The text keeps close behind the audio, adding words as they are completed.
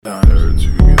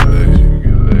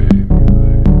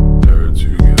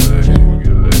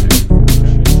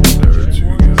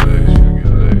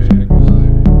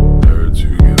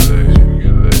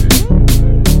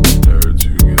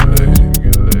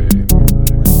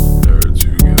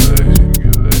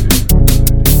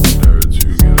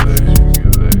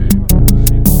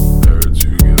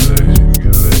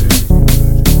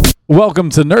Welcome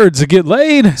to Nerds That Get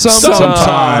Laid.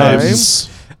 Sometimes.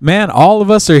 Man, all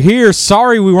of us are here.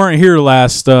 Sorry we weren't here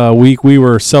last week. We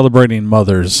were celebrating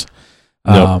mothers.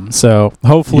 Nope. So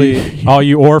hopefully all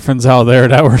you orphans out there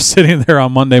that were sitting there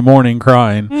on Monday morning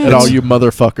crying. And all you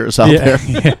motherfuckers out there.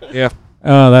 Yeah.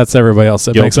 That's everybody else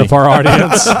that makes up our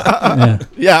audience.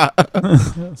 Yeah.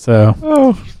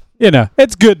 So,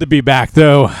 it's good to be back,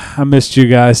 though. I missed you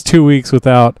guys. 2 weeks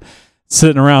without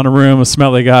sitting around a room of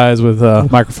smelly guys with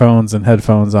microphones and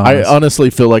headphones on. I honestly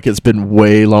feel like it's been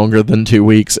way longer than 2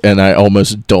 weeks, and I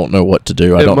almost don't know what to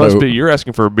do. I don't know. It must be. You're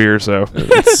asking for a beer, so.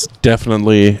 It's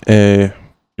definitely a...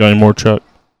 Got any more, Chuck?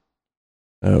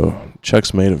 Oh,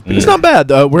 Chuck's made of beer. It's not bad.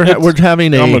 We're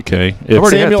having I'm a okay.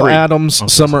 Samuel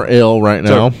Adams Summer Ale right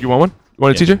now. So, you want one? You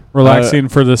want it, TJ? Relaxing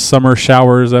for the summer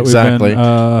showers that exactly. we've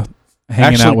been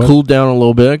hanging Actually out with. cooled down a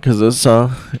little bit because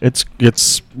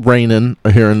it's raining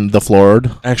here in the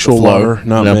Florida. Actual water,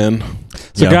 not man.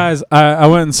 So, guys, I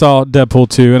went and saw Deadpool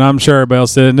 2, and I'm sure everybody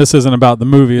else did, and this isn't about the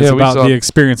movie. It's about the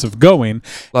experience of going.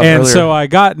 And so I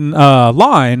got in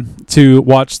line to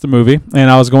watch the movie,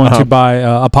 and I was going to buy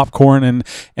a popcorn, and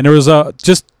there was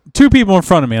just two people in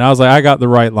front of me, and I was like, I got the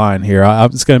right line here.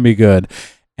 It's going to be good.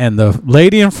 And the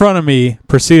lady in front of me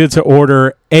proceeded to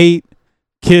order 8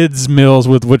 kids' meals,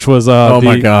 which was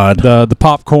my God, the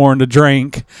popcorn, the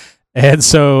drink, and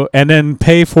then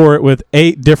pay for it with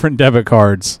 8 different debit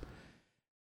cards.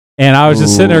 And I was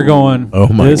just sitting there going, "Oh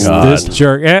my God, this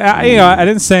jerk!" And I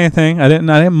didn't say anything. I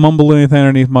didn't mumble anything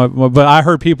underneath but I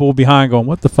heard people behind going,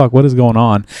 "What the fuck? What is going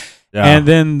on?" Yeah. And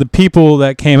then the people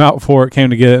that came out for it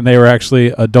came to get it, and they were actually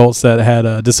adults that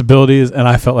had disabilities, and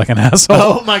I felt like an asshole.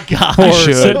 Oh my God! You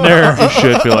should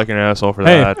feel like an asshole for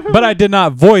that. But I did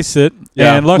not voice it,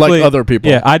 and luckily, like other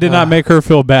people. Yeah, I did not make her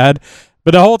feel bad.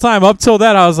 But the whole time up till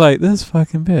that, I was like, "This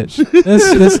fucking bitch!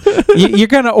 You're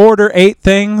gonna order 8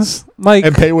 things, like,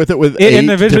 and pay with it with 8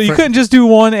 individual. You couldn't just do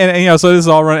one, and so this is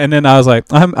all run." And then I was like,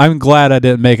 "I'm glad I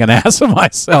didn't make an ass of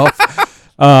myself."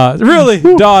 Really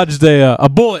dodged a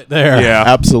bullet there. Yeah,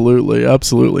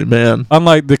 absolutely, man.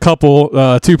 Unlike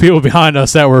the 2 people behind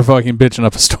us that were fucking bitching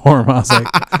up a storm, I was like,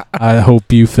 I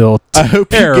hope you feel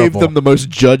terrible. You gave them the most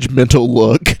judgmental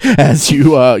look as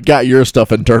you got your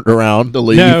stuff and turned around to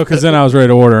leave. No, because then I was ready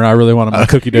to order, and I really wanted my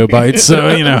cookie dough bites. So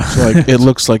It's like, it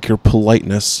looks like your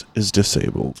politeness is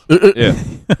disabled. Yeah.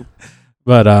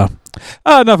 But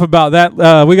enough about that.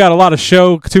 We got a lot of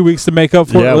show, 2 weeks to make up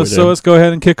for it. So let's go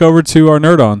ahead and kick over to our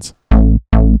Nerd-Ons.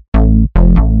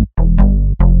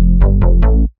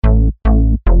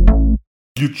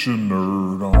 Get your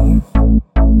nerd on.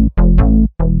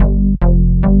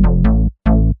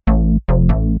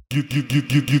 Get your nerd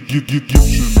on. Get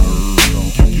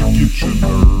your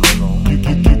nerd on. Get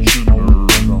your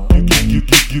nerd on. Get your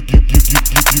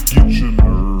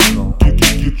nerd on.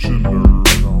 Get your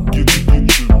nerd on.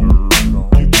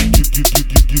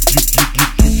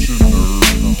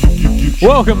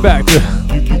 Welcome back to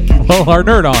our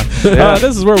Nerd On.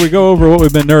 This is where we go over what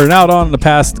we've been nerding out on in the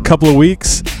past couple of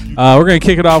weeks. We're going to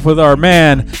kick it off with our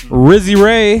man, Rizzy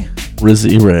Ray.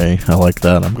 Rizzy Ray. I like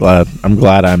that. I'm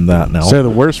glad I'm that now. Say the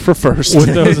worst for first.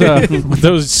 With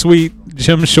those sweet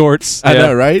gym shorts. I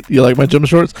know, right? You like my gym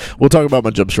shorts? We'll talk about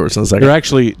my gym shorts in a second. They're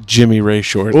actually Jimmy Ray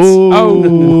shorts.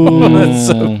 Oh, that's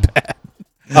so bad.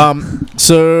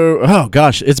 Oh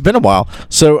gosh, it's been a while.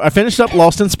 So I finished up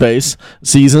Lost in Space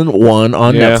season 1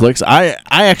 on Netflix. I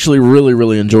actually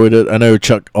really enjoyed it. I know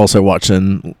Chuck also watched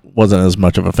and wasn't as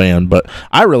much of a fan, but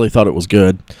I really thought it was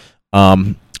good.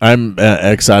 I'm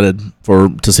excited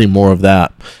to see more of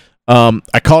that.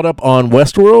 I caught up on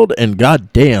Westworld, and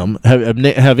goddamn, have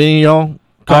any of y'all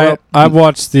caught up? I've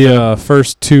watched the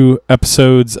first 2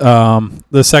 episodes.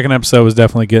 The second episode was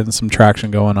definitely getting some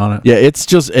traction going on it. Yeah, it's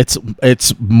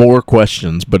more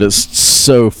questions, but it's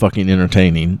so fucking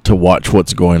entertaining to watch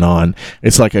what's going on.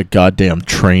 It's like a goddamn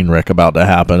train wreck about to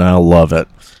happen. I love it.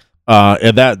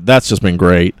 And that's just been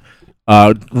great.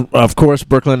 Of course,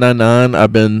 Brooklyn Nine-Nine.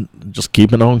 I've been just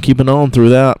keeping on through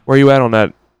that. Where are you at on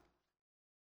that?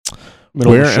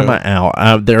 Where am I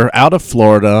out? They're out of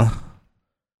Florida,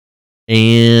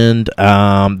 and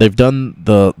they've done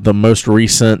the most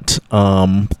recent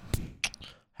Halloween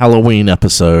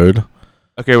episode.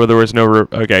 Okay, well, there was no...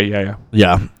 Okay, yeah.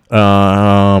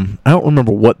 I don't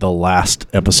remember what the last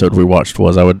episode we watched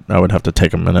was. I would have to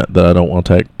take a minute that I don't want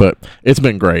to take, but it's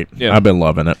been great. Yeah. I've been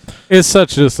loving it. It's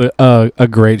such just a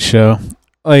great show.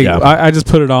 Like, I just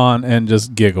put it on and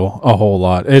just giggle a whole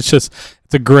lot. It's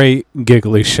a great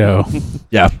giggly show.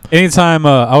 Yeah. Anytime,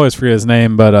 I always forget his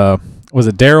name, but was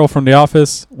it Daryl from The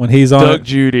Office when he's on Doug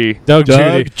Judy. Doug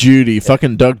Judy.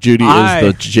 Fucking Doug Judy is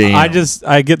the jam.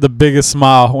 I get the biggest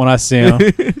smile when I see him.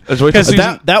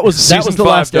 that was the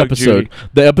last episode.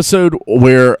 The episode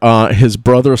where his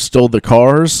brother stole the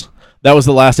cars. That was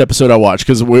the last episode I watched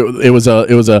because it was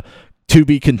a to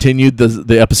be continued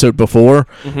the episode before,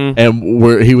 and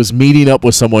where he was meeting up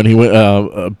with someone. He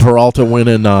went Peralta went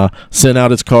and sent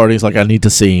out his card. He's like, I need to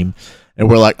see him. And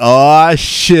we're like, oh,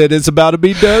 shit, it's about to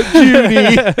be Doug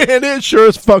Judy. And it sure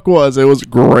as fuck was. It was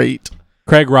great.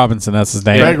 Craig Robinson, that's his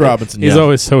name. Craig Robinson, He's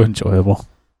always so enjoyable.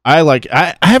 I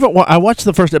watched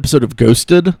the first episode of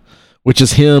Ghosted, which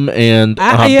is him and Ben,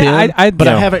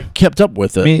 I haven't kept up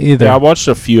with it. Me either. Yeah, I watched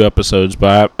a few episodes,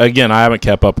 but I haven't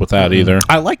kept up with that either.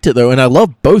 I liked it, though, and I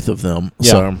love both of them.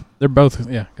 Yeah, so. They're both,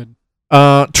 good.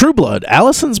 True Blood.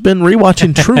 Allison's been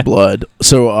rewatching True Blood,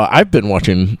 so I've been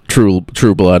watching True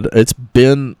Blood. It's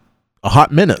been a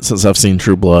hot minute since I've seen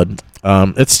True Blood.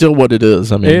 It's still what it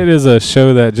is. I mean, it is a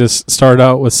show that just started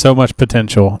out with so much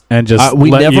potential and just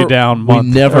let you down. We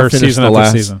never finished season the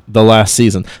last season. The last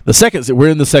season. We're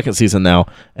in the second season now,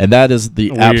 and that is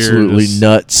the absolutely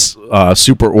nuts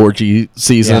super orgy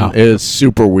season. Yeah. It is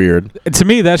super weird. To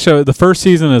me, that show, the first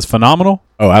season is phenomenal.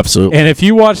 Oh, absolutely. And if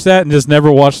you watch that and just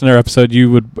never watched another episode, you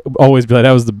would always be like,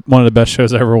 that was one of the best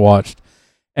shows I ever watched.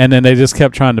 And then they just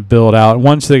kept trying to build out.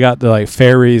 Once they got the like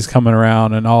fairies coming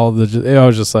around and all I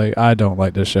was just like, I don't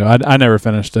like this show. I never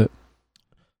finished it.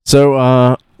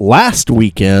 So last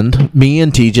weekend, me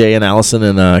and TJ and Allison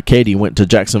and Katie went to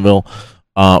Jacksonville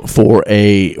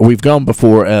we've gone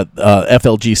before at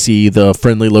FLGC, the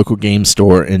friendly local game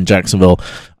store in Jacksonville.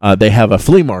 They have a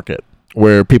flea market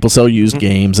where people sell used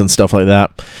games and stuff like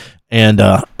that. And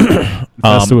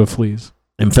infested with fleas.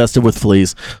 Infested with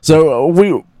fleas. So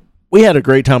we had a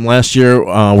great time last year.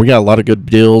 We got a lot of good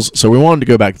deals, so we wanted to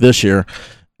go back this year.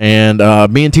 And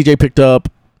me and TJ picked up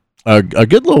a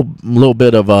good little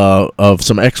bit of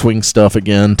some X-Wing stuff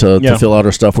again to fill out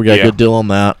our stuff. We got a good deal on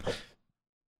that.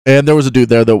 And there was a dude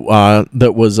there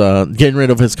that was getting rid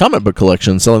of his comic book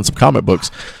collection, selling some comic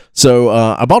books. So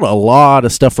I bought a lot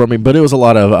of stuff from him, but it was a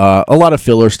lot of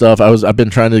filler stuff. I've been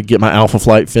trying to get my Alpha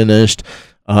Flight finished.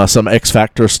 Some X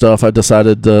Factor stuff I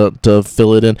decided to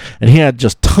fill it in, and he had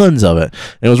just tons of it.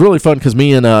 And it was really fun because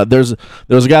me and there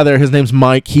was a guy there. His name's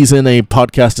Mike. He's in a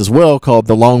podcast as well called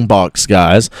The Long Box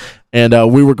Guys, and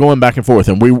we were going back and forth,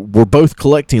 and we were both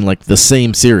collecting like the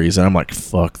same series. And I'm like,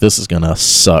 fuck, this is gonna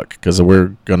suck because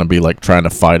we're gonna be like trying to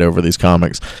fight over these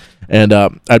comics. And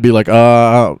I'd be like,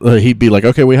 he'd be like,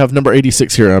 okay, we have number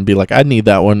 86 here. I'd be like, I need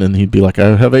that one. And he'd be like,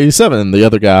 I have 87. And the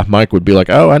other guy, Mike, would be like,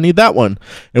 oh, I need that one.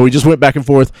 And we just went back and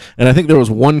forth. And I think there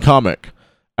was one comic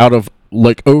out of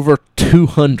like over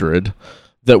 200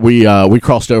 that we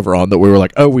crossed over on that we were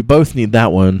like, oh, we both need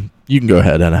that one. You can go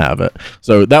ahead and have it.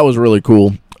 So that was really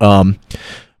cool.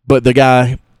 But the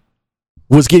guy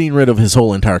was getting rid of his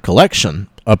whole entire collection,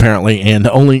 apparently, and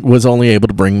was only able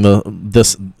to bring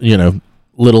this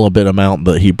little bit amount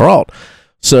that he brought.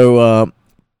 So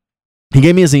he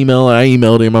gave me his email. I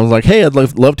emailed him. I was like, hey, I'd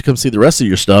love to come see the rest of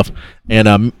your stuff.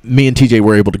 And me and TJ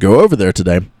were able to go over there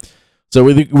today. So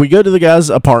we go to the guy's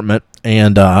apartment,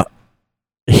 and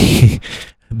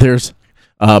there's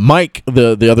Mike,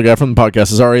 the other guy from the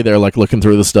podcast, is already there, like looking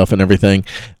through the stuff and everything.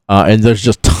 And there's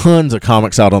just tons of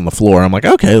comics out on the floor. I'm like,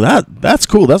 okay, that's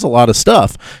cool. That's a lot of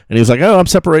stuff. And he's like, oh, I'm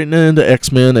separating it into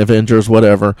X-Men, Avengers,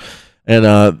 whatever. And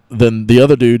then the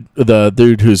other dude, the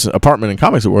dude whose apartment and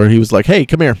comics were, he was like, hey,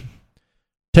 come here.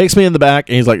 Takes me in the back,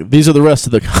 and he's like, these are the rest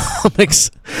of the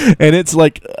comics. And it's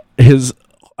like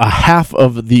a half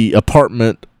of the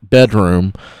apartment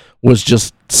bedroom was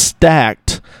just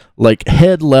stacked like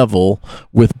head level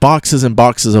with boxes and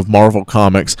boxes of Marvel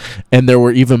comics. And there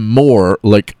were even more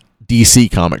like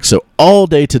DC comics. So all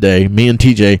day today, me and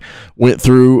TJ went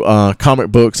through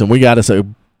comic books, and we got us a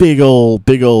big old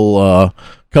big haul.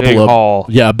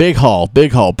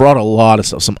 Brought a lot of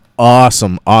stuff, some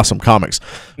awesome comics.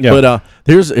 Yeah. But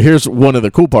here's one of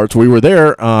the cool parts. We were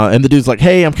there, and the dude's like,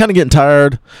 "Hey, I'm kind of getting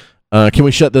tired. Can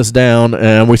we shut this down?"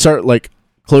 And we start like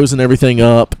closing everything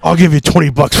up. I'll give you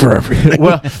 $20 for everything.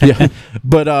 Well, yeah.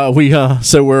 But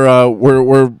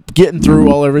we're getting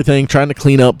through everything, trying to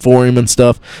clean up for him and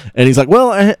stuff. And he's like,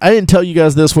 "Well, I didn't tell you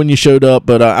guys this when you showed up,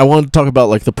 but I wanted to talk about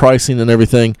like the pricing and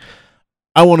everything.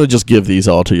 I want to just give these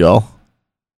all to y'all."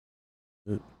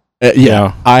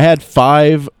 Yeah, I had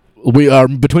 5. We are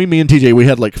between me and TJ. We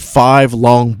had like 5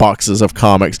 long boxes of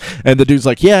comics, and the dude's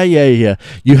like, "Yeah.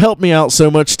 You helped me out so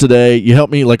much today. You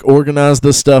helped me like organize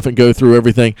this stuff and go through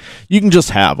everything. You can just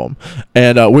have them."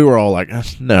 And we were all like,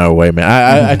 "No way,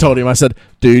 man!" I told him, I said,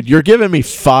 dude, you're giving me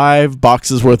 5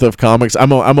 boxes worth of comics. I'm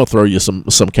gonna throw you some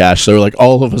cash. So like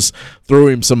all of us threw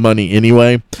him some money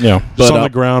anyway. Yeah, but, just on the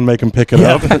ground, make him pick it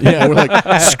up. Yeah, we're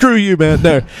like, screw you, man.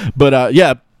 No, but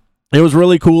yeah. It was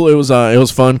really cool. It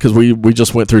was fun because we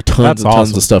just went through tons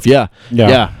of stuff. Yeah.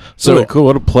 So really cool.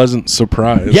 What a pleasant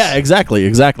surprise. Yeah, exactly.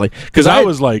 Because I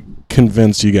was like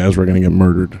convinced you guys were going to get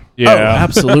murdered. Yeah,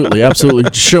 absolutely.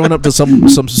 Showing up to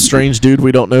some strange dude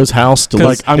we don't know's house to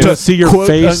like I'm going to see your quote,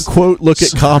 face, unquote, look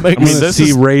at comics. I'm going to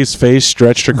see Ray's face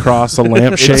stretched across a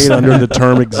lampshade under the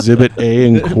term Exhibit A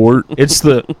in court. It's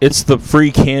the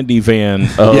free candy van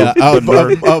of now, let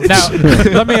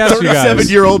me ask you guys.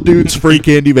 37-year-old dude's free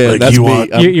candy van. Like that's you me.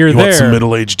 Want, you're you there. Want some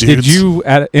middle-aged dudes? Did you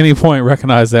at any point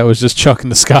recognize that was just Chuck in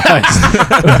disguise?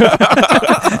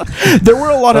 There were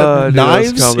a lot of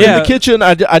knives in the kitchen.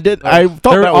 I thought that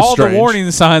was all strange. The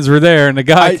warning signs were there, and the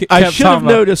guy kept I should have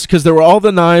noticed because there were all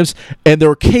the knives, and there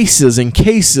were cases and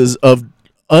cases of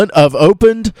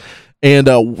opened and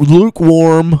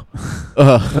lukewarm.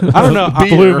 I don't know.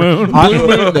 Blue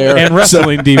Moon there, and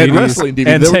wrestling DVDs,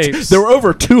 and tapes. There were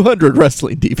over 200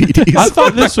 wrestling DVDs. I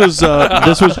thought this was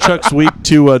Chuck's week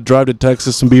to drive to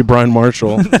Texas and be Brian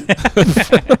Marshall.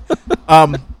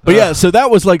 But yeah, so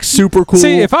that was like super cool.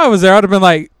 See, if I was there, I'd have been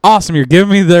like, "Awesome, you're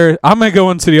giving me there. I'm gonna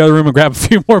go into the other room and grab a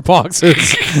few more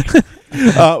boxes."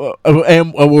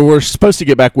 And we're supposed to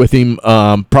get back with him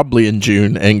probably in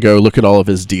June and go look at all of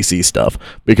his DC stuff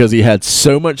because he had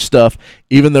so much stuff.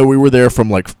 Even though we were there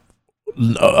from like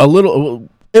a little,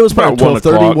 it was probably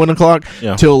 12:30, 1 o'clock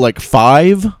till like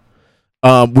 5.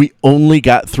 We only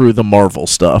got through the Marvel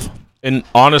stuff. And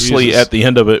honestly, at the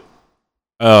end of it,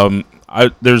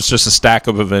 there's just a stack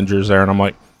of Avengers there, and I'm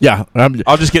like, yeah,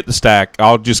 I'll just get the stack.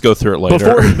 I'll just go through it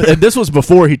later. And this was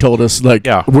before he told us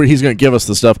where he's going to give us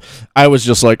the stuff. I was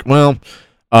just like, well,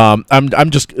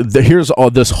 here's all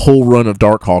this whole run of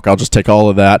Darkhawk. I'll just take all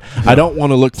of that. I don't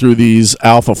want to look through these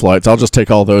Alpha Flights. I'll just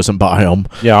take all those and buy them.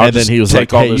 Yeah, and then he was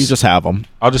like, hey, you just have them.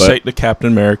 I'll just take the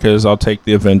Captain Americas. I'll take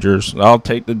the Avengers. I'll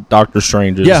take the Doctor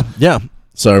Stranges. Yeah.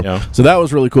 So that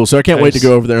was really cool. So I can't wait to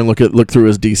go over there and look through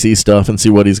his DC stuff and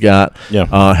see what he's got.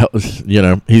 Yeah.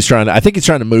 He's trying to. I think he's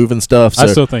trying to move and stuff. So. I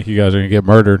still think you guys are gonna get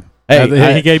murdered.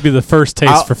 Hey, he gave you the first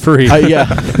taste for free. Yeah,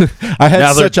 I had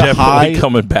now such a high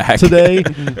coming back today.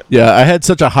 Yeah, I had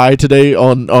such a high today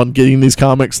on getting these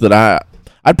comics that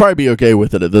I'd probably be okay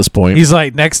with it at this point. He's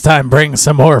like, next time, bring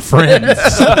some more friends.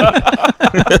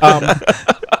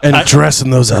 And dress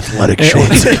in those athletic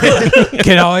shorts.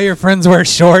 Can all your friends wear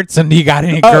shorts? And you got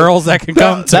any girls that can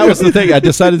come too? That was the thing. I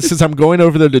decided since I'm going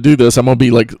over there to do this, I'm gonna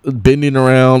be like bending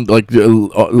around, like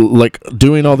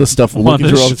doing all this stuff, looking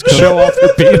through all this show off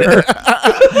your beater.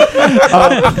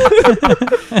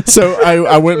 So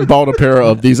I went and bought a pair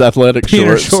of these athletic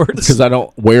shorts because I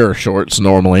don't wear shorts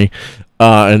normally,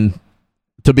 and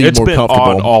to be more comfortable.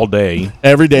 On all day,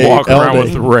 every day, walk around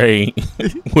with Ray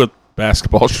with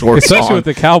basketball shorts, especially with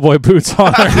the cowboy boots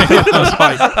on. And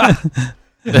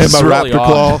my really Raptor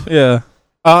Claw. Yeah.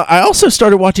 I also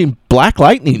started watching Black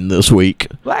Lightning this week.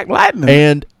 Black Lightning,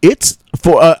 and it's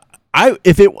for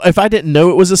if I didn't know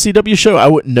it was a CW show, I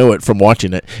wouldn't know it from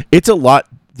watching it. It's a lot.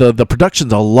 The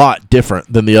production's a lot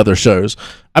different than the other shows.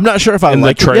 I'm not sure if I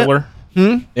like the trailer.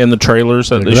 In the trailers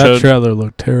that they showed, that trailer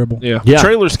looked terrible. Yeah.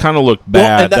 Trailers kind of look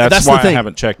bad. Well, that's why I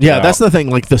haven't checked. Yeah, it that's out. the thing.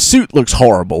 Like the suit looks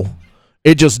horrible.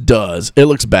 It just does. It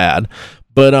looks bad.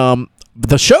 But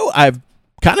the show I've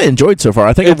kind of enjoyed so far.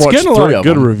 I think I've watched 3 of them. It's getting a lot of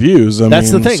good reviews.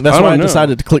 That's the thing. That's why I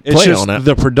decided to click play on it.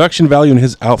 The production value in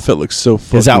his outfit looks so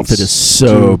fucking His outfit is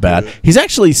so bad. He's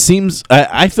actually seems.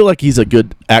 I feel like he's a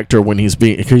good actor when he's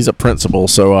a principal.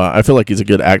 So I feel like he's a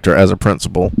good actor as a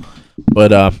principal.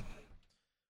 But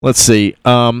let's see.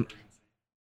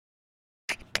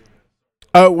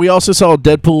 We also saw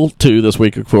Deadpool 2 this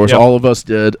week, of course. Yep. All of us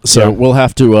did. So we'll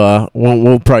have to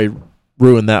we'll probably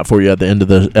ruin that for you at the end of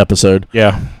the episode.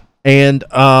 Yeah. And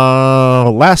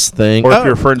last thing, or if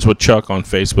you're friends with Chuck on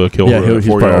Facebook, he'll ruin it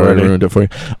for you already. Ruined it for you.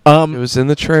 It was in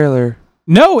the trailer.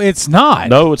 No, it's not.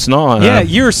 No, it's not. Yeah,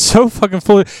 you're so fucking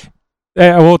full.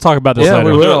 We'll talk about this later.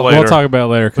 We will. We'll talk about it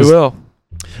later. We will.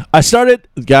 I started,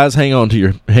 guys. Hang on to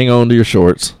your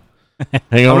shorts.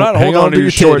 Hang on to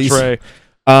your shorts, Ray.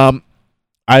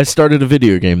 I started a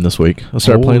video game this week. I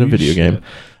started playing a video game.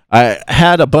 I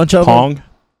had a bunch of Pong.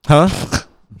 Huh?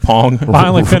 Pong.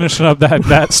 Finally finishing up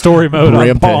that story mode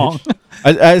on Pong.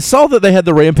 I saw that they had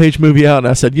the Rampage movie out, and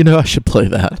I said, I should play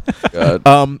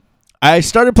that. I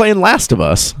started playing Last of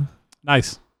Us.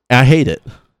 Nice. I hate it.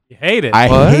 You hate it?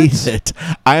 I hate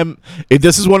it.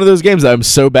 This is one of those games that I'm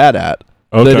so bad at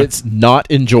that it's not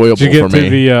enjoyable for me. Did you get through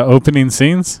the opening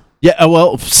scenes? Yeah,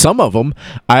 well, some of them.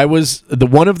 I was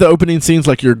one of the opening scenes,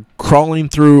 like you're crawling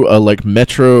through a like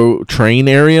metro train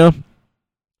area,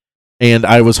 and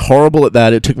I was horrible at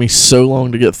that. It took me so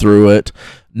long to get through it.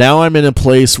 Now I'm in a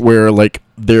place where like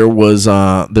there's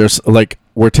like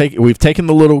we've taken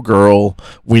the little girl.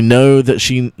 We know that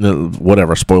she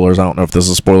whatever spoilers. I don't know if this is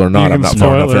a spoiler or not. I'm not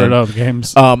far enough in. The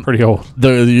game's pretty old.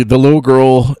 The little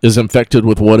girl is infected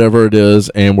with whatever it is,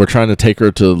 and we're trying to take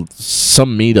her to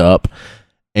some meetup.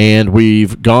 And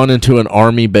we've gone into an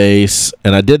army base,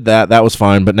 and I did that. That was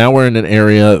fine. But now we're in an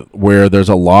area where there's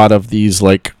a lot of these,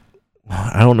 like,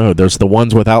 I don't know. There's the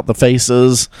ones without the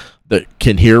faces that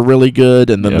can hear really good,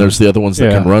 and then there's the other ones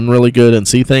that can run really good and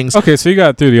see things. Okay, so you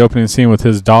got through the opening scene with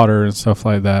his daughter and stuff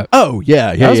like that. Oh,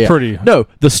 yeah. That was pretty... No,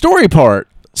 the story part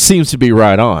seems to be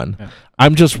right on. Yeah.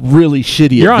 I'm just really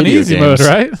shitty You're at video on easy games. mode,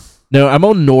 right? No, I'm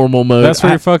on normal mode. That's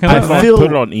where you're fucking up.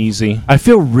 Put it on easy. I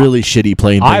feel really shitty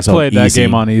playing things on easy. I played that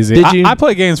game on easy. Did you? I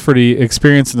play games for the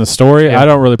experience and the story. Yeah. I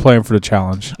don't really play them for the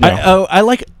challenge. Yeah. I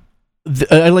like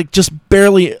just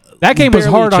barely... That game was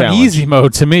hard on easy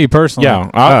mode to me, personally. Yeah,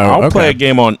 I'll play a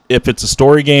game on... If it's a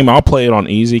story game, I'll play it on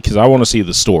easy because I want to see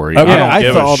the story. Okay, I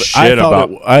don't give a shit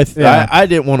about... I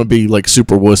didn't want to be like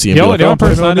super wussy. The only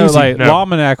person I know, like,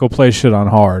 Lawmanac will play shit on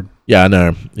hard. Yeah, I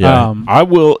know. Yeah. I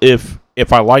will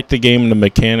if I like the game and the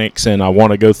mechanics and I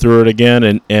want to go through it again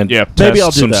and test maybe I'll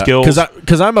do some that. skills.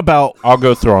 Because I'll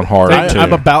go through on hard.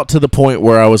 I'm about to the point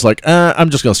where I was like, I'm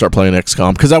just going to start playing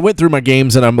XCOM. Because I went through my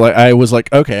games and I was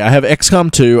like, okay, I have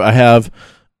XCOM 2. I have,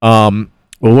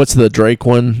 what's the Drake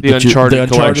one? The Uncharted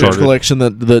collection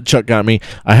that Chuck got me.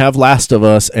 I have Last of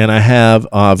Us and I have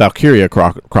Valkyria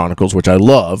Chronicles, which I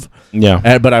love.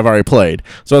 Yeah. But I've already played.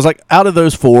 So I was like, out of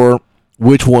those 4,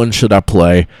 which one should I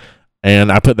play?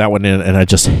 And I put that one in, and I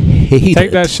just hate it.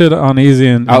 Take that shit on easy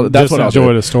and that's just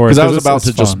enjoy the story. Because I was about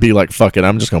to just be like, fuck it,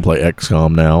 I'm just going to play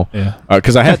XCOM now. Yeah.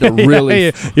 Because I had to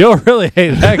really... You'll really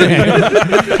hate that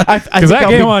game. Because that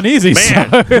game on easy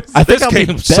sucks. I think this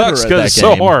game sucks because it's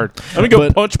so hard. Let me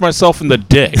go punch myself in the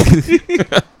dick.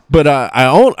 But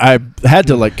I had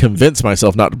to like convince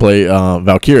myself not to play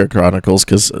Valkyria Chronicles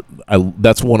because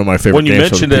that's one of my favorite games. When you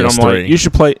mentioned it, I'm like, you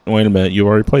should play... Wait a minute, you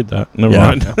already played that. Never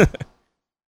mind.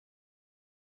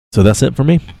 So that's it for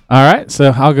me. All right,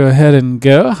 so I'll go ahead and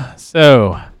go.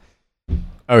 So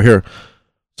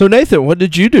Nathan, what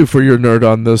did you do for your nerd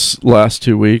on this last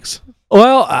 2 weeks?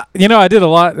 Well, I did a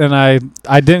lot, and I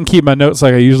didn't keep my notes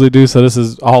like I usually do, so this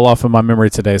is all off of my memory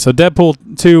today. So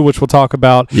Deadpool 2, which we'll talk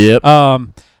about. Yep.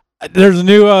 There's a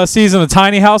new season of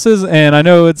Tiny Houses, and I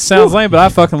know it sounds lame, but I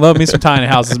fucking love me some Tiny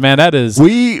Houses, man. That is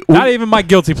not even my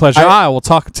guilty pleasure. I will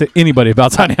talk to anybody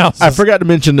about Tiny Houses. I forgot to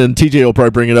mention, and TJ will probably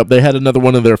bring it up, they had another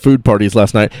one of their food parties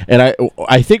last night, and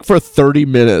I think for 30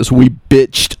 minutes we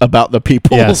bitched about the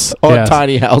people on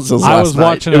Tiny Houses last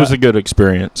night. It was a good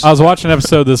experience. I was watching an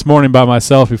episode this morning by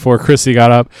myself before Chrissy got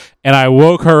up, and I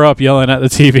woke her up yelling at the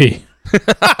TV.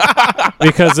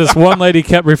 Because this one lady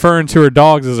kept referring to her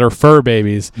dogs as her fur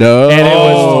babies. And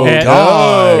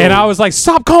I was like,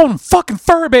 stop calling them fucking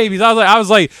fur babies. I was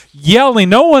like yelling.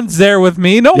 No one's there with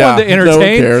me. No one to entertain. No one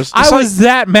cares. I was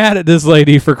that mad at this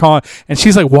lady for calling. And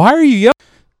she's like, why are you yelling?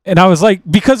 And I was like,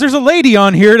 because there's a lady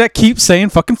on here that keeps saying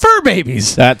fucking fur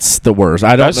babies. That's the worst.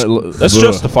 That's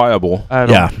justifiable.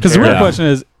 Because the real question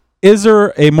is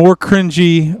there a more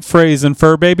cringy phrase than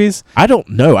fur babies? I don't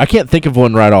know. I can't think of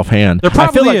one right offhand. There probably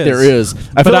I feel like there is.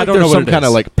 I feel like there's some kind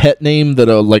of like pet name that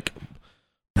a like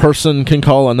person can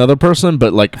call another person,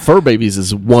 but like fur babies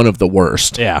is one of the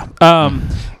worst. Yeah.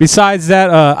 Besides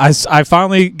that, I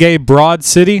finally gave Broad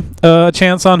City a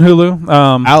chance on Hulu.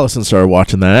 Allison started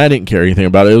watching that. I didn't care anything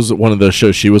about it. It was one of the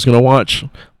shows she was going to watch,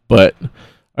 but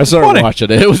I started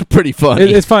watching it. It was pretty funny.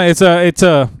 It's funny. It's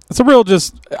a real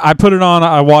just. I put it on.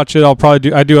 I watch it.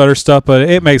 I do other stuff, but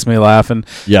it makes me laugh. And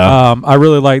I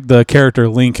really like the character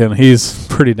Lincoln. He's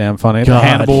pretty damn funny. God.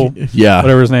 Hannibal,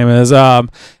 whatever his name is.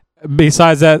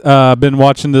 Besides that, I've been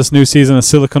watching this new season of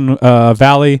Silicon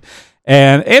Valley.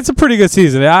 And it's a pretty good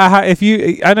season.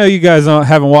 I know you guys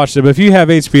haven't watched it, but if you have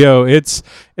HBO, it's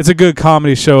a good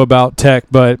comedy show about tech.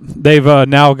 But they've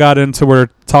now got into where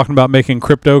talking about making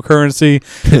cryptocurrency,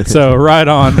 so right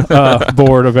on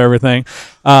board of everything.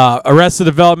 Arrested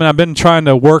Development. I've been trying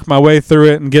to work my way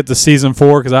through it and get to season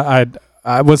 4 because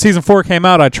I when season 4 came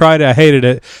out, I tried it. I hated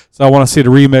it, so I want to see the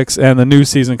remix. And the new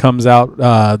season comes out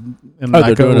And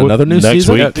they're doing another new next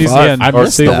season? week. I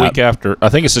missed the that. week after. I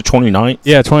think it's the 29th.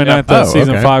 Yeah, 29th.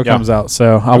 Season 5 comes out.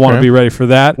 So I want to be ready for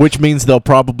that. Which means they'll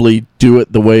probably do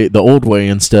it the old way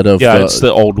instead of... it's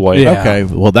the old way. Yeah. Okay,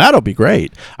 well, that'll be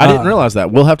great. I didn't realize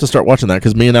that. We'll have to start watching that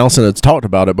because me and Allison had talked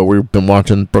about it, but we've been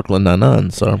watching Brooklyn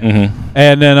Nine-Nine, so... Mm-hmm.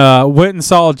 And then went and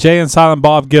saw Jay and Silent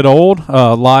Bob Get Old,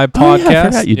 live podcast. Yeah, I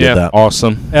forgot you did that.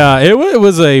 Awesome. It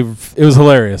was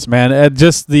hilarious, man.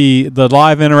 Just the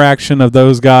live interaction of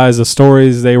those guys, the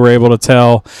stories they were able to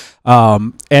tell,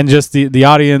 and just the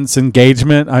audience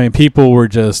engagement. I mean, people were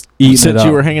just eating it up. Since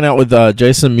you were hanging out with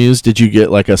Jason Mewes, did you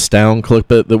get like a sound clip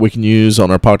that we can use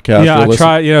on our podcast? Yeah, I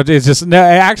tried. It's just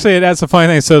actually that's a funny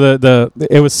thing. So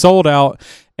it was sold out,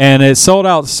 and it sold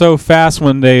out so fast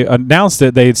when they announced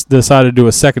it. They decided to do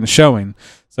a second showing.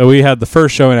 So we had the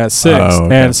first showing at 6,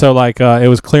 and so it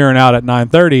was clearing out at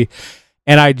 9:30.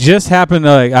 And I just happened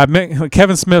to I met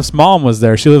Kevin Smith's mom was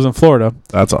there. She lives in Florida.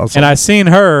 That's awesome. And I seen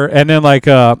her, and then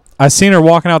I seen her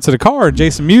walking out to the car. And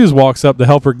Jason Mewes walks up to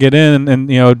help her get in, and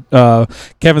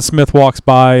Kevin Smith walks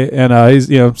by, and he's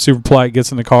super polite,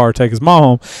 gets in the car, take his mom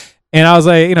home. And I was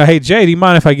like, hey Jay, do you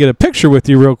mind if I get a picture with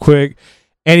you real quick?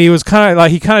 And he was kind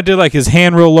of did his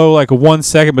hand real low, like a 1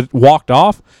 second, but walked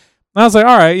off. And I was like,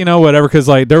 all right, whatever, because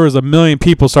there was a million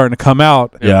people starting to come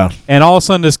out. Yeah. And all of a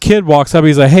sudden, this kid walks up.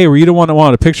 He's like, hey, were you the one that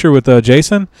wanted a picture with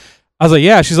Jason? I was like,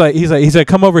 yeah. He's like,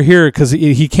 come over here because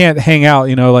he can't hang out,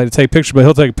 to take pictures, but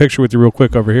he'll take a picture with you real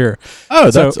quick over here.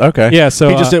 Oh, that's okay. Yeah, so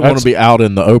he just didn't want to be out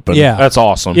in the open. Yeah, that's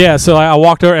awesome. Yeah, so I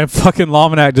walked over and fucking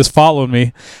Lomanac just followed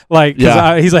me,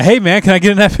 he's like, hey man, can I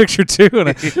get in that picture too? And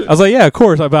I was like, yeah, of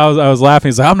course. I was laughing.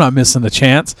 He's like, I'm not missing the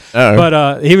chance.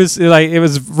 But he was like, it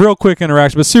was real quick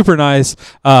interaction, but super nice.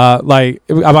 My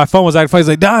phone was acting funny. He's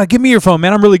like, Don, give me your phone,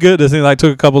 man. I'm really good at this. And he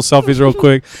took a couple selfies real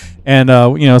quick, and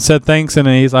said thanks. And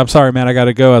he's, I'm sorry, man, I got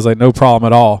to go. I was like, no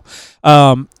problem at all.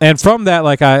 And from that,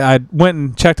 I went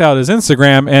and checked out his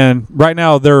Instagram, and right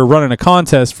now they're running a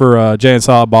contest for Jay and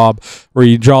Silent Bob, where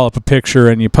you draw up a picture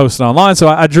and you post it online. So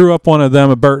I drew up one of them,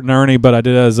 a Bert and Ernie, but I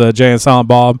did it as Jay and Silent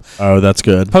Bob. Oh, that's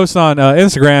good. Posted on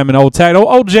Instagram, and old tag.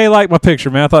 Old Jay liked my picture,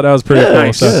 man. I thought that was pretty cool.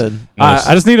 Nice. So Good.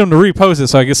 I just need him to repost it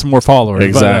so I get some more followers.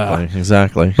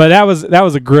 Exactly. But that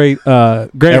was a great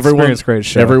experience, great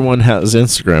show. Everyone has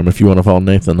Instagram if you want to follow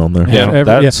Nathan on there. Yeah,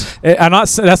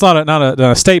 that's not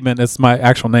a statement. It's my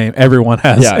actual name. Everyone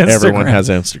has. Yeah, Instagram. everyone has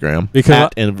Instagram. Because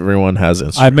everyone has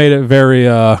Instagram. I made it very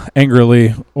angrily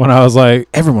when I was like,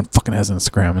 everyone fucking has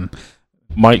Instagram. And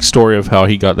Mike's story of how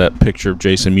he got that picture of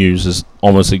Jason Mewes is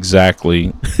almost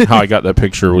exactly how I got that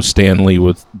picture with Stan Lee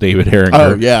with David Herringer.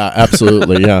 Oh yeah,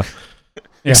 absolutely, yeah.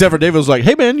 Except for David was like,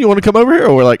 hey man, you want to come over here?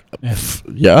 Or we're like,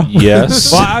 yeah.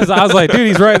 Yes. Well, I was like, dude,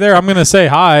 he's right there. I'm gonna say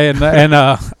hi, and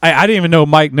I didn't even know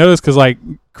Mike noticed because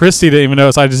Christy didn't even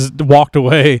notice. I just walked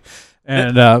away.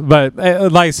 And but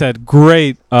like I said,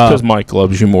 great because Mike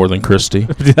loves you more than Christy.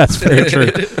 That's very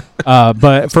true.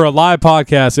 But for a live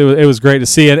podcast, it was great to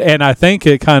see it, and I think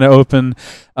it kind of opened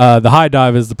the High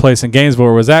Dive is the place in Gainesville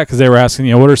where it was at, because they were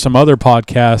asking, what are some other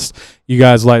podcasts you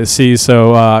guys like to see?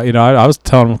 So I was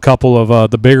telling them a couple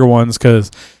of the bigger ones,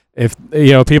 because if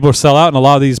people sell out and a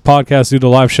lot of these podcasts do the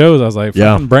live shows, I was like,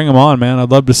 bring them on, man.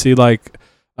 I'd love to see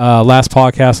Last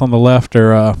Podcast on the Left,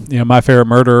 or My Favorite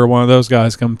Murder, or one of those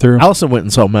guys come through. Allison went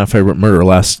and saw My Favorite Murder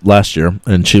last year,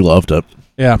 and she loved it.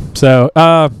 Yeah. So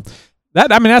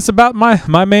that's about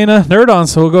my main nerd on.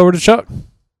 So we'll go over to Chuck.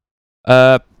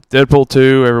 Deadpool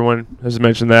 2. Everyone has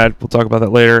mentioned that. We'll talk about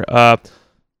that later.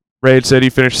 Raid said he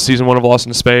finished season 1 of Lost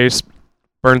in Space.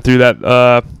 Burned through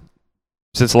that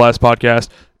since the last podcast.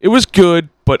 It was good,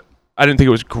 but I didn't think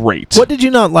it was great. What did you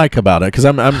not like about it? Because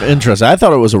I'm interested. I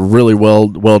thought it was a really well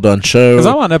done show. Because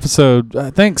I'm on episode,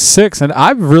 I think, 6, and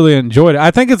I've really enjoyed it.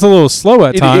 I think it's a little slow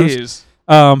at times. It is.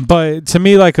 But to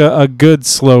me, a good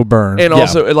slow burn. And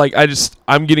also,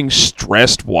 I'm getting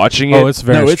stressed watching it. Oh, it's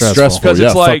very stressful. Because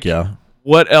it's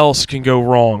what else can go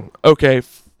wrong? Okay,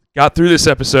 got through this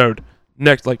episode.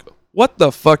 Next, what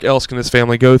the fuck else can this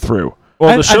family go through?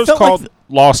 Well, the show's called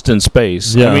Lost in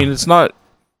Space. Yeah. I mean, it's not...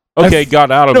 Okay,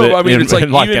 got out of it. I mean, it's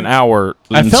in an hour.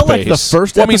 I felt like the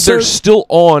first episode. I mean, they're still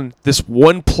on this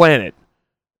one planet,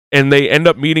 and they end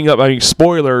up meeting up. I mean,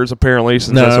 spoilers apparently.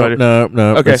 Since no.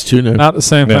 Okay, it's too new. Not the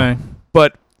same thing.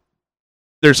 But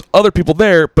there's other people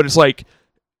there. But it's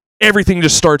everything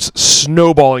just starts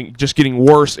snowballing, just getting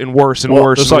worse and worse and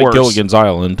worse. It's like Gilligan's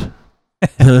Island.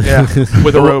 Yeah,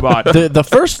 with a robot. The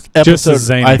first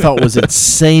episode I thought was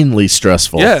insanely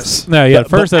stressful. Yes. No, yeah. The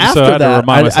first episode, after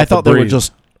that, I thought they were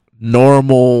just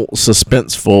normal,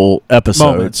 suspenseful episodes.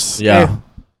 Moments. Yeah.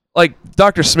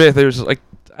 Dr. Smith, I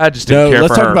just didn't care for her.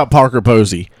 Let's talk about Parker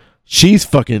Posey. She's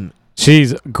fucking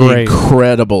She's great,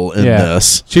 incredible in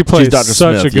this. She plays Dr.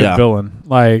 such Smith, a good villain.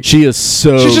 Like she is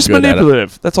so. She's just good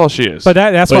manipulative. That's all she is. But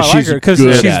that's why I like her because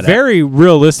she's very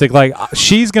realistic. Like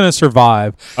she's gonna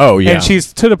survive. Oh yeah, and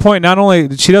she's to the point. Not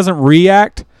only she doesn't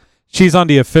react, she's on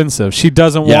the offensive. She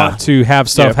doesn't want to have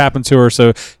stuff happen to her.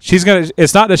 So she's gonna.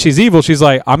 It's not that she's evil. She's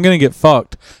like, I'm gonna get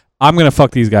fucked. I'm gonna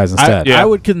fuck these guys instead. I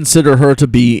would consider her to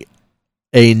be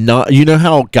a not. You know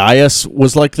how Gaius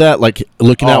was like that, like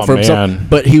looking out for himself,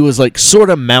 but he was like sort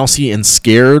of mousy and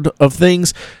scared of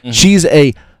things. Mm-hmm. She's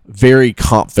a very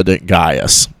confident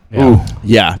Gaius. Yeah.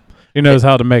 Yeah. She knows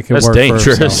how to make it That's work.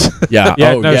 dangerous. Yeah.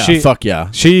 Fuck yeah.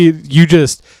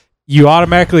 You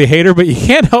automatically hate her, but you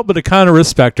can't help but to kind of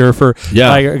respect her for,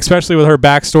 like, especially with her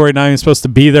backstory, not even supposed to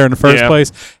be there in the first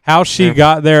place. How she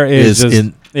got there is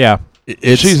just,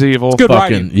 she's evil. It's good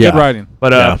writing. Good writing.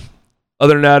 But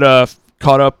other than that,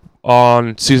 caught up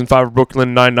on season 5 of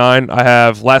Brooklyn Nine-Nine. I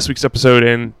have last week's episode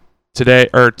in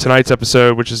tonight's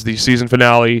episode, which is the season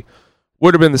finale.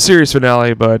 Would have been the series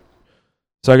finale, but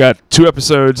so I got 2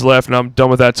 episodes left, and I'm done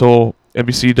with that till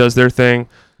NBC does their thing.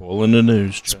 Spoiling the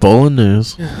news. Spoiling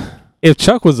news. If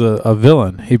Chuck was a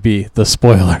villain, he'd be the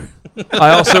spoiler.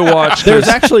 I also watched. There's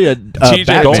actually a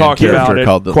TJ talking about it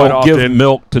called quite often. Give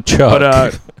milk to Chuck.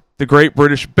 But the Great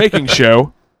British Baking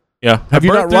Show. Yeah. Have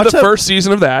you not watched the first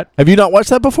season of that? Have you not watched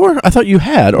that before? I thought you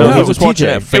had. No, I was watching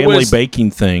that family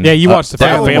baking thing. Yeah, you watched the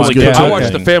family one. I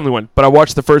watched the family one, but I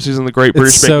watched the first season of the Great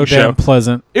British Baking Show. So damn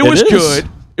pleasant. It was good.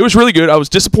 It was really good. I was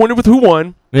disappointed with who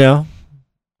won. Yeah.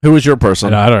 Who was your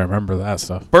person? I don't remember that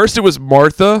stuff. First, it was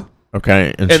Martha.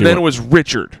 Okay. And then it was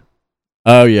Richard.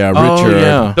 Oh, yeah. Richard. Oh,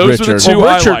 yeah. Those were the two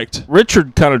I liked.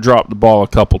 Richard kind of dropped the ball a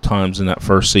couple times in that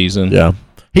first season. Yeah.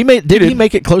 Did he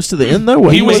make it close to the end, though?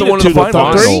 He was the one of the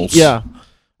finals. Yeah.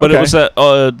 But it was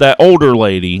that older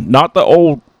lady, not the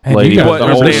old lady. You guys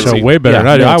know this show way better than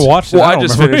I do. I watched it. Well, I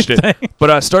just finished it. But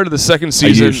I started the second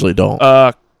season. I usually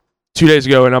don't. 2 days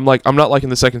ago, and I'm not liking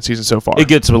the second season so far. It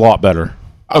gets a lot better.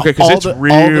 Okay, because it's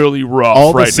really rough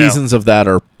all right the seasons of that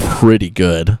are pretty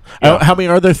good. Yeah. How many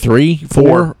are there? 3?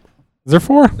 4? Is there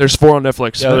 4? There's 4 on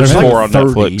Netflix. Yeah, there's 4 on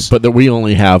Netflix. But we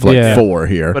only have 4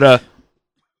 here.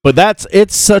 But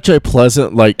it's such a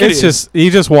pleasant, like... It's just,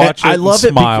 you just watch it I love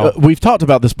and smile. it. We've talked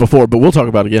about this before, but we'll talk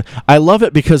about it again. I love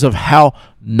it because of how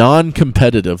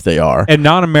non-competitive they are. And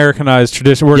non-Americanized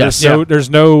tradition where there's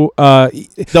no...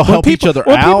 they'll help each other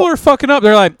when out. When people are fucking up,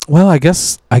 they're like, well, I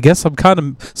guess I'm kind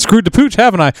of screwed the pooch,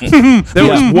 haven't I? There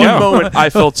was one moment I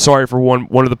felt sorry for one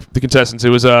of the contestants. It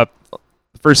was... the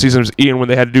first season was Ian when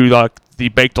they had to do the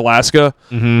Baked Alaska,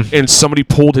 and somebody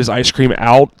pulled his ice cream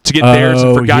out to get theirs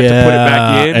and forgot to put it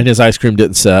back in. And his ice cream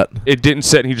didn't set. It didn't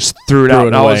set, and he just threw it out.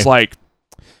 And I was like,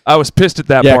 I was pissed at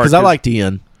that part. Yeah, because I liked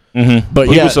Ian. Mm-hmm. But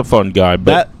he was a fun guy.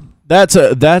 But it's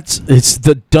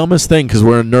the dumbest thing because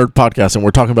we're a nerd podcast and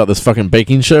we're talking about this fucking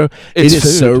baking show. It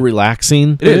is so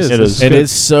relaxing. It is. It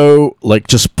is so like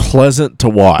just pleasant to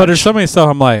watch. But there's so many stuff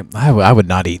I'm like, I would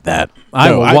not eat that. Most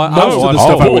of the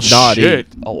stuff I would not eat.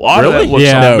 A lot of that looks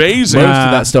amazing. Most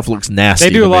of that stuff looks nasty.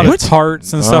 They do a lot of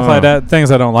tarts and stuff like that.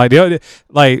 Things I don't like.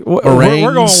 Like we're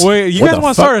going way. You guys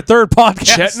want to start a third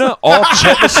podcast?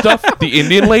 Chetna stuff. The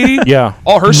Indian lady. Yeah,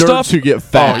 all her Nerds stuff. who get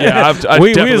fat. Oh, yeah,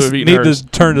 we just need to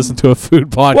turn this into a food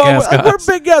podcast. Well, we're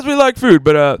big guys. We like food,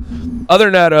 but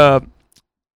other than that,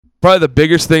 probably the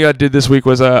biggest thing I did this week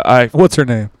was what's her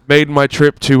name? Made my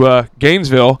trip to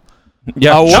Gainesville.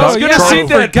 Yeah, I was going to see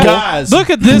that guy.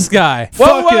 Look at this guy.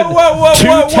 Whoa,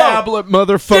 two-tablet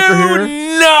motherfucker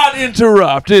here. not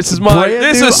interrupt. This is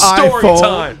story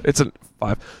time. It's a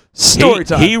 5. Story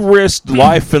time. He risked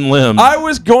life and limb. I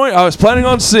was planning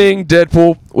on seeing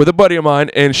Deadpool with a buddy of mine,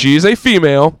 and she's a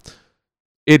female.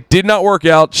 It did not work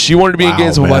out. She wanted to be in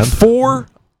Gainesville by 4.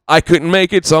 I couldn't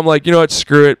make it, so I'm like, you know what?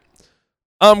 Screw it.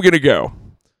 I'm going to go.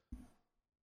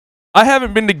 I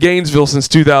haven't been to Gainesville since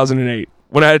 2008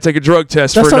 when I had to take a drug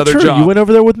test for another job. You went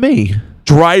over there with me.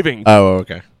 Driving. Oh,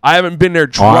 okay. I haven't been there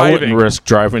driving. I wouldn't risk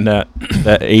driving that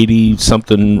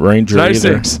 80-something Ranger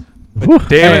 96. But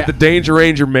damn it, the Danger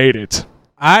Ranger made it.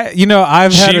 I've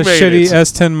had a shitty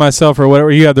S10 myself or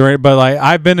whatever. You had the but like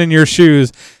I've been in your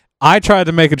shoes. I tried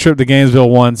to make a trip to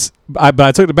Gainesville once, but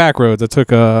I took the back roads. I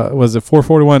took was it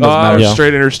 441? Doesn't matter.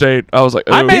 Straight interstate. I was like,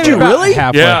 I made it really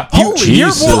halfway. Yeah. You're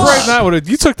more right now.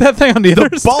 You took that thing on the other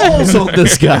balls on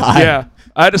this guy. Yeah.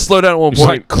 I had to slow down at one He's point.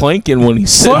 like clanking when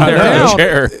he's sitting there in the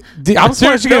chair. I'm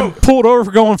surprised you getting pulled over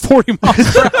for going 40 miles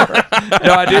per hour.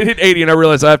 No, I did hit 80, and I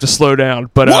realized I have to slow down.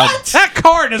 But what? That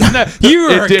car doesn't. You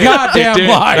are a goddamn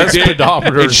liar. That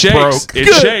speedometer shakes. broke.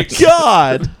 It shakes.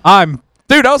 God. I'm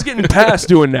Dude, I was getting past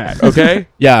doing that, okay?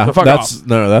 Yeah, So that's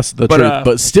the truth.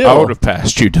 But still, I would have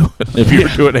passed you doing it if you were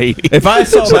doing 80. If I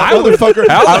saw that motherfucker,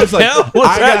 I was like,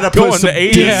 I gotta put some to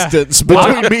 80? distance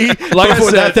between me like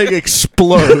before that thing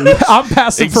explodes. I'm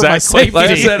passing for my safety. Like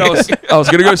I said, I was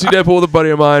going to go see Deadpool with a buddy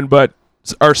of mine, but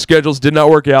our schedules did not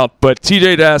work out. But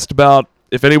TJ asked about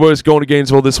if anybody was going to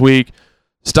Gainesville this week,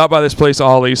 stop by this place,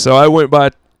 Ollie. So I went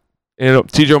by, and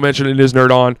TJ mentioned it in his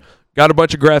Nerd On, got a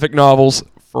bunch of graphic novels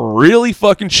for really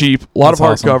fucking cheap, a lot of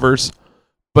hardcovers.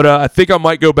 But I think I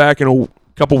might go back in a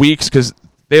couple weeks because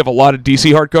they have a lot of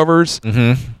DC hardcovers,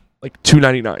 like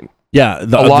 $2.99. Yeah,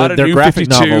 their graphic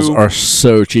novels are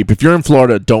so cheap. If you're in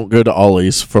Florida, don't go to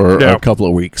Ollie's for a couple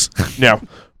of weeks. No.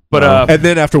 But and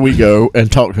then after we go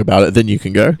and talk about it, then you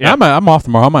can go. Yeah, I'm off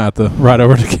tomorrow. I might have to ride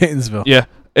over to Gainesville. Yeah,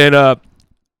 and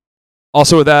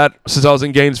also with that, since I was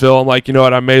in Gainesville, I'm like, you know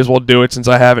what, I may as well do it since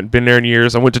I haven't been there in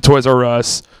years. I went to Toys R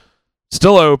Us,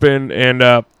 still open,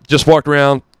 and just walked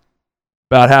around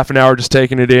about half an hour just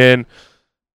taking it in,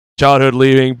 childhood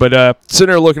leaving. But sitting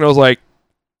there looking, I was like,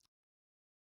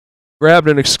 grabbed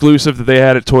an exclusive that they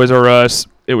had at Toys R Us.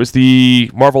 It was the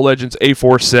Marvel Legends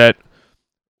A4 set,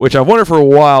 which I've wanted for a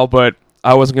while, but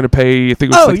I wasn't going to pay, I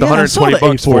think it was the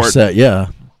 $120 for it. Set,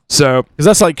 yeah. So, because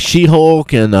that's like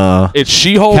She-Hulk and it's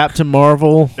She-Hulk, Captain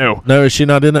Marvel. No, is she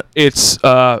not in it? It's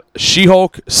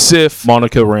She-Hulk, Sif,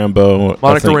 Monica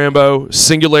Rambeau,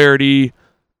 Singularity,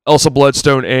 Elsa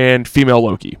Bloodstone, and female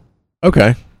Loki.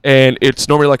 Okay, and it's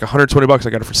normally like $120. I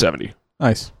got it for $70.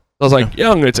 Nice. I was like,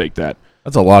 yeah, I'm going to take that.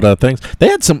 That's a lot of things. They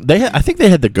had some. I think they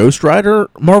had the Ghost Rider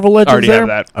Marvel Legends. I already there. have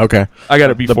that. Okay, I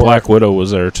got it before. The Black Widow was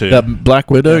there too. The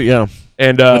Black Widow, yeah.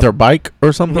 And with her bike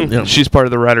or something. Yeah. She's part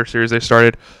of the Rider series they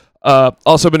started.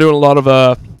 Also been doing a lot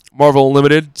of Marvel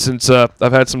Unlimited since I've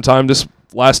had some time this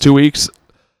last 2 weeks.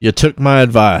 You took my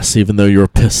advice, even though you were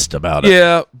pissed about it.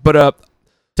 Yeah, but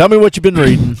tell me what you've been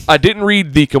reading. I didn't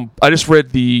read I just read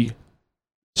the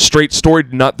straight story,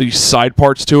 not the side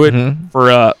parts to it.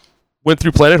 For went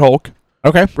through Planet Hulk.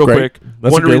 Okay, real quick.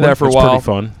 Wanted to read that for a while.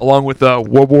 Fun. Along with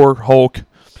World War Hulk.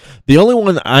 The only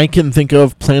one I can think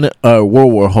of,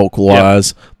 World War Hulk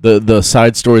wise, the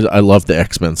side stories. I love the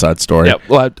X-Men side story. Yeah,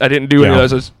 well, I didn't do any of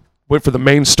those. I just went for the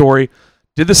main story.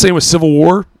 Did the same with Civil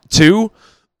War 2.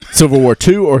 Civil War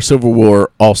 2 or Civil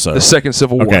War also? The second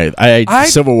Civil War. Okay,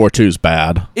 Civil War 2 is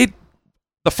bad.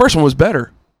 The first one was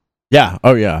better. Yeah.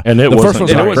 Oh yeah. And the first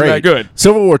one wasn't that good.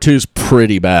 Civil War 2 is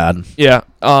pretty bad. Yeah.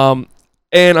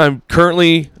 And I'm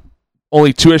currently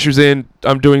only 2 issues in.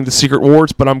 I'm doing the Secret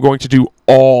Wars, but I'm going to do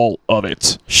all of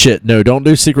it. Shit, no, don't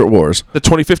do Secret Wars. The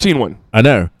 2015 one. I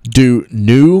know. Do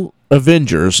New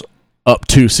Avengers up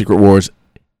to Secret Wars.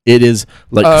 It is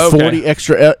like 40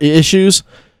 extra issues.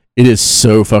 It is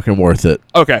so fucking worth it.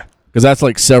 Okay. Because that's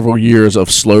like several years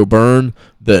of slow burn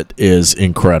that is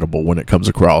incredible when it comes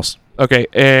across. Okay,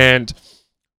 and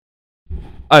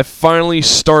I finally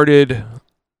started,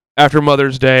 after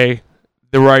Mother's Day,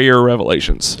 the Rhaenyra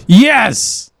Revelations.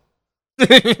 Yes!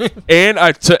 And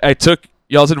I took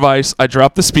y'all's advice. I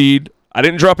dropped the speed. I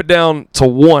didn't drop it down to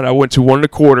 1. I went to 1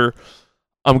 1/4.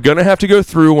 I'm going to have to go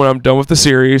through when I'm done with the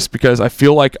series because I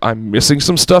feel like I'm missing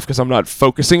some stuff because I'm not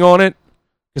focusing on it.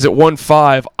 Because at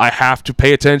 1/5, I have to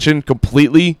pay attention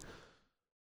completely.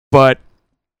 But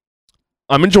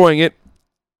I'm enjoying it.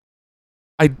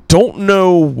 I don't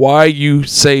know why you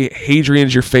say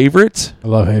Hadrian's your favorite. I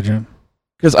love Hadrian.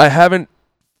 Because I haven't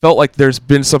felt like there's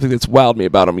been something that's wowed me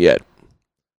about him yet.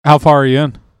 How far are you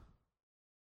in?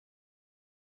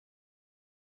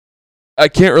 I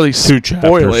can't really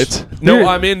spoil it. No,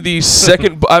 I'm in the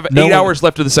second. I have 8 hours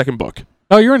left of the second book.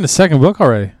 Oh, you're in the second book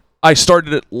already. I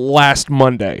started it last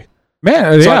Monday.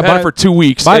 Man, so I've had it for 2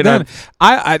 weeks. By then,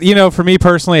 I for me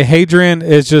personally, Hadrian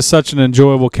is just such an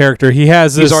enjoyable character. He's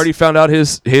already found out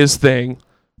his thing.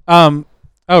 Oh,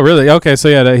 really? Okay, so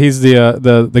yeah, he's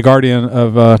the guardian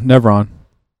of Nevron.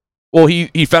 Well,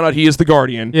 he found out he is the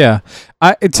guardian. Yeah,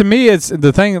 to me, it's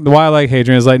the thing. Why I like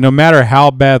Hadrian is like no matter how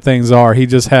bad things are, he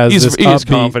just has this upbeat. He's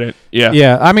confident. Yeah,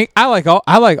 yeah. I mean, I like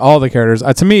all the characters.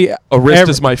 To me,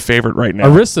 Arista's my favorite right now.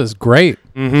 Arista's great.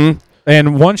 Mm-hmm.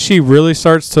 And once she really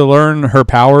starts to learn her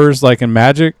powers, like in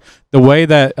magic, the way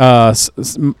that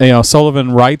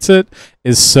Sullivan writes it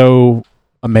is so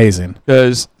amazing.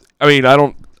 Because I mean, I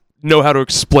don't know how to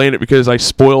explain it because I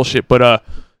spoil shit. But well,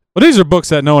 these are books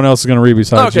that no one else is going to read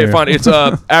besides you. Okay, fine. It's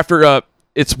after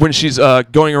it's when she's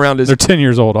going around as they're 10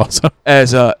 years old also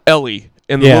as Ellie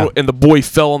and the boy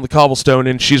fell on the cobblestone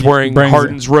and she's wearing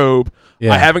Hardin's robe.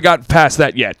 Yeah. I haven't gotten past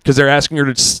that yet because they're asking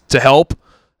her to help.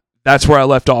 That's where I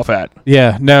left off at.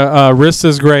 Yeah, no,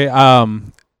 Rista's great.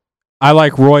 I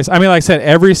like Royce. I mean, like I said,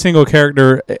 every single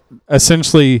character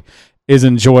essentially is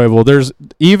enjoyable. There's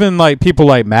even like people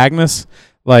like Magnus.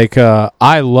 Like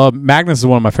I love Magnus is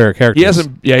one of my favorite characters.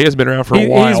 He hasn't been around for a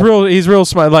while. He's real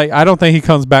smart. Like I don't think he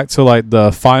comes back to like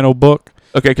the final book.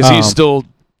 Okay, because he's still.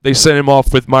 They sent him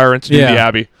off with Myron to do the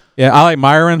Abbey. Yeah, I like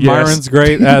Myron. Yes. Myron's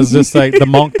great as just like the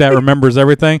monk that remembers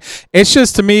everything. It's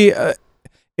just to me,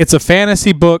 it's a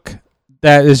fantasy book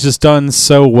that is just done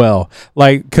so well.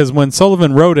 Like, because when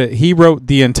Sullivan wrote it, he wrote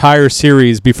the entire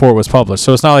series before it was published.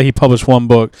 So it's not like he published one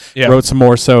book, wrote some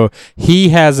more. So he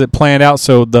has it planned out.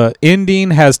 So the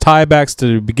ending has tiebacks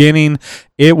to the beginning.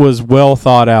 It was well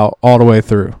thought out all the way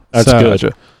through. That's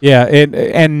good. Yeah,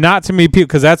 and not to me,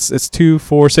 because it's 2,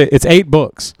 4, 6, it's 8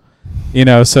 books. You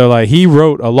know, so like he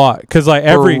wrote a lot because like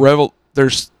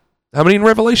there's how many in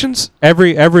Revelations?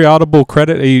 Every Audible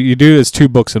credit you do is 2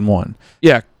 books in one.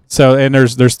 Yeah. So and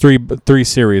there's three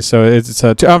series. So it's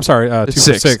I'm sorry, 2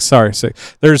 6. Sorry,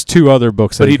 6. There's 2 other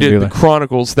books that he did the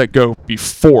Chronicles that go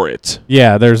before it.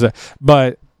 Yeah,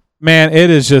 but man, it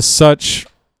is just such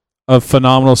a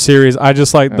phenomenal series. I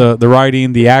just like the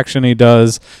writing, the action he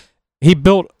does. He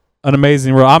built an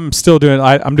amazing world. I'm still doing.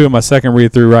 I'm doing my second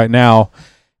read through right now,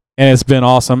 and it's been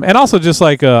awesome. And also, just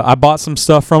like I bought some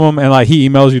stuff from him, and like he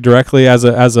emails you directly as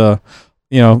a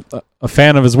a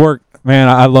fan of his work. Man,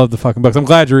 I love the fucking books. I'm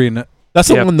glad you're reading it. That's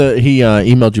the one that he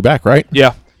emailed you back, right?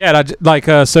 Yeah.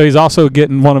 Yeah, so he's also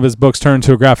getting one of his books turned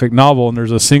into a graphic novel, and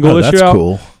there's a single issue that's out.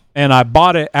 Cool. And I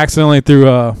bought it accidentally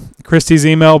through Christie's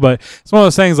email, but it's one of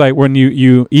those things like when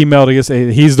you email to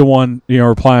say he's the one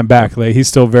replying back. Like he's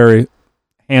still very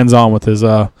hands on with his.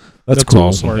 That's cool.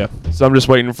 Awesome. Yeah. So I'm just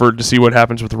waiting to see what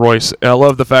happens with Royce. And I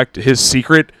love the fact his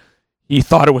secret. He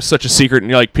thought it was such a secret,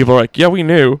 and like people are like, "Yeah, we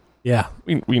knew. Yeah,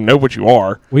 we know what you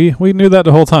are. We knew that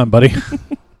the whole time, buddy."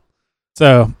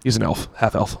 So he's an elf,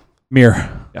 half elf.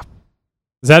 Mir. Yeah.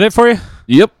 Is that it for you?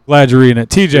 Yep. Glad you're reading it,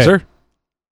 TJ. Yes, sir.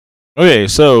 Okay,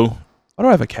 so I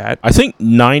don't have a cat. I think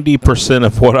 90%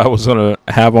 of what I was going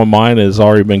to have on mine has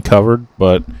already been covered,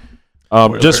 but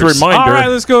just a reminder. All right,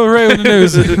 let's go right with the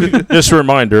news. Just a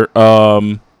reminder.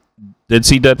 Did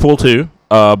see Deadpool 2.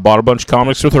 Bought a bunch of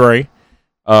comics with Ray.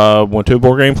 Went to a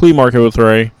board game flea market with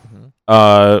Ray.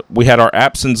 We had our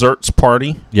Apps and Zerts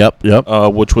party. Yep.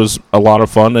 Which was a lot of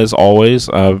fun as always.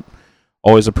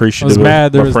 Always appreciative. I was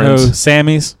mad there was friends. no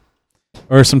Sammy's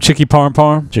or some Chicky Parm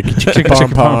Parm. Chicky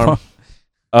Parm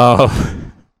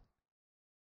Parm.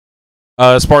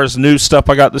 As far as new stuff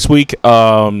I got this week,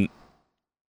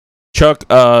 Chuck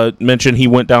mentioned he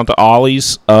went down to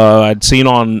Ollie's. I'd seen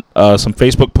on some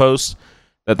Facebook posts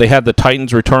that they had the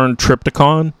Titans Return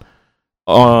Triptychon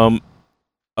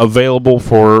available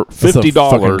for $50. That's the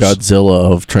fucking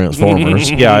Godzilla of Transformers.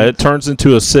 Yeah, it turns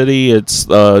into a city. It's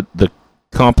the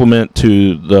complement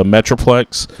to the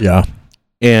Metroplex. Yeah.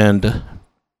 And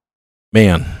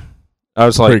man, I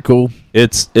was like, pretty cool.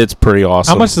 It's pretty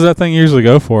awesome. How much does that thing usually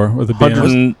go for with the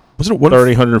BNS? Was it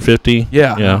 150?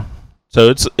 Yeah.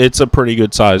 So it's a pretty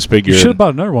good size figure. You should have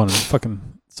bought another one and fucking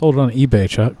sold it on eBay,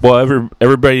 Chuck. Well,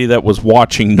 everybody that was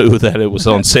watching knew that it was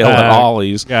on sale at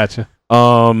Ollie's. Gotcha.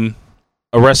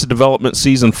 Arrested Development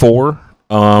Season 4.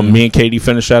 Me and Katie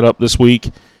finished that up this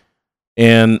week.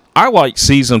 And I liked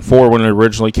Season 4 when it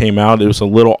originally came out. It was a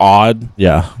little odd.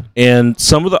 Yeah. And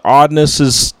some of the oddness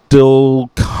is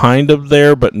still kind of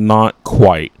there, but not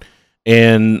quite.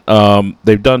 And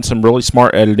they've done some really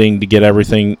smart editing to get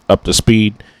everything up to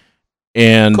speed.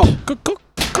 And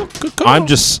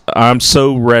I'm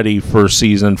so ready for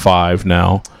Season 5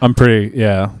 now. I'm pretty,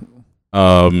 yeah.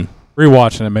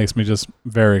 Rewatching it makes me just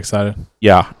very excited.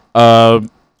 Yeah.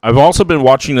 I've also been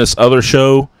watching this other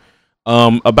show.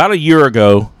 About a year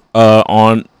ago,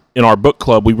 in our book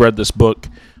club, we read this book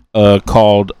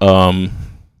called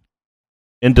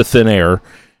Into Thin Air.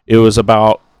 It was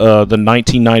about the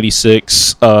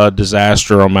 1996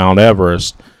 disaster on Mount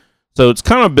Everest. So it's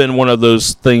kind of been one of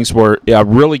those things where I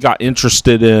really got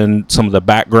interested in some of the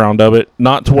background of it.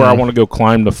 Not to where I want to go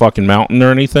climb the fucking mountain or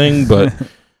anything, but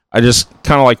I just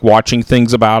kind of like watching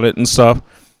things about it and stuff.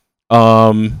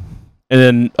 And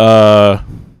then, so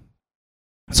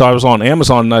I was on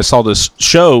Amazon and I saw this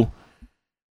show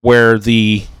where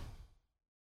the,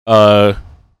 good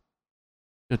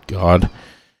God,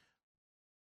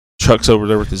 Chuck's over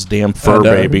there with his damn fur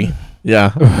baby.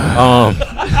 Yeah.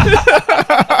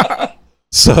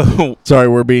 So sorry,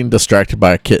 we're being distracted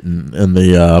by a kitten in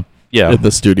the in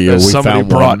the studio. We found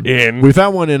one. We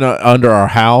found one in under our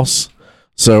house,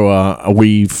 so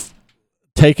we've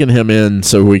taken him in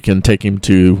so we can take him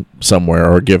to somewhere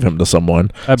or give him to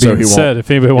someone. That being said, if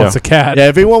anybody wants a cat,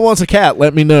 if anyone wants a cat,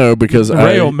 let me know because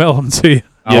Ray will mail them to you.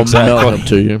 I'll mail them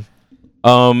to you.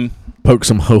 Poke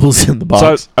some holes in the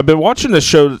box. So I've been watching this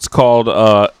show that's called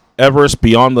Everest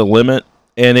Beyond the Limit,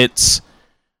 and it's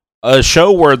a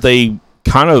show where they'll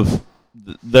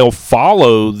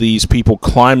follow these people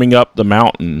climbing up the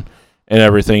mountain and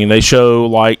everything, and they show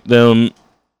like them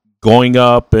going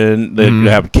up, and they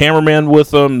have a cameraman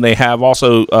with them. They have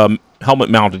also helmet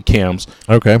mounted cams.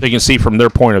 Okay, they can see from their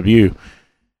point of view.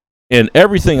 And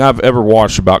everything I've ever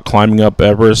watched about climbing up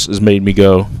Everest has made me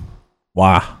go,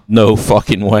 wow, no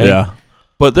fucking way. Yeah.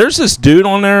 But there's this dude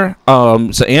on there.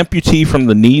 It's an amputee from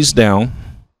the knees down.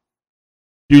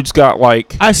 Dude's got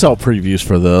like... I saw previews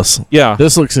for this. Yeah.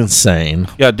 This looks insane.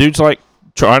 Yeah, dude's like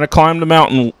trying to climb the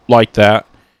mountain like that.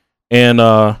 And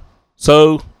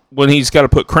so when he's got to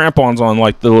put crampons on,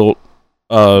 like the little...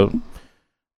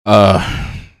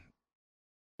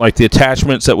 like the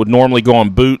attachments that would normally go on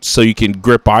boots so you can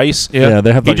grip ice. Yeah,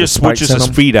 they have. He just switches his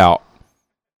feet out.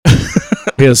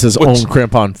 He has his own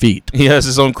crampon feet. He has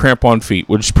his own crampon feet,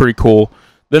 which is pretty cool.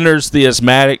 Then there's the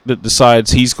asthmatic that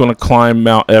decides he's going to climb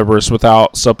Mount Everest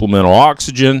without supplemental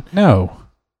oxygen. No.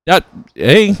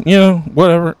 Hey,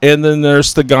 whatever. And then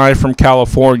there's the guy from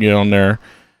California on there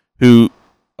who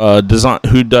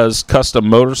does custom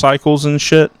motorcycles and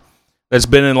shit. That's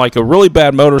been in like a really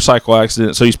bad motorcycle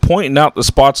accident. So he's pointing out the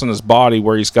spots on his body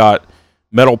where he's got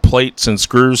metal plates and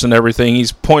screws and everything.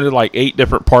 He's pointed like 8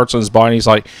 different parts on his body. He's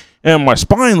like, and my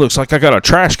spine looks like I got a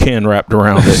trash can wrapped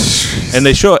around it. And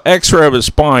they show an x-ray of his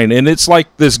spine, and it's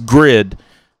like this grid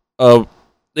of,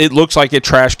 it looks like a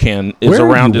trash can is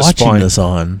around his spine. Where are you watching this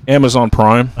on? Amazon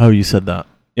Prime. Oh, you said that.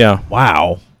 Yeah.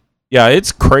 Wow. Yeah,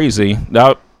 it's crazy.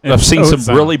 Now, I've seen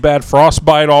some really bad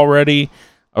frostbite already.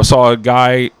 I saw a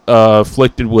guy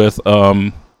afflicted with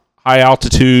high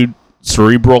altitude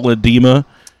cerebral edema.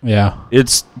 Yeah,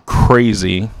 it's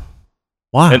crazy.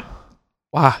 Why?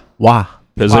 Why?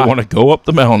 Because they want to go up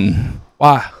the mountain.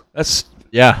 Why? That's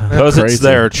because it's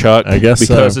there, Chuck. I guess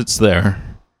because it's there.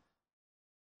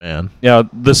 Man, yeah,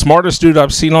 the smartest dude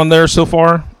I've seen on there so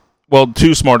far. Well,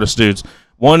 2 smartest dudes.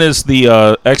 One is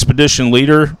the expedition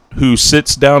leader who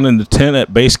sits down in the tent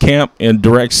at base camp and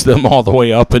directs them all the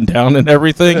way up and down and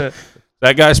everything.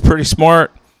 That guy's pretty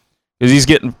smart because he's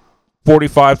getting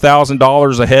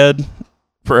 $45,000 a head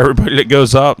for everybody that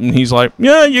goes up, and he's like,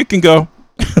 "Yeah, you can go,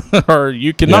 or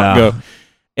you cannot go."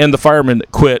 And the fireman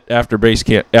that quit after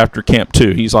camp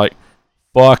 2, he's like,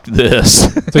 "Fuck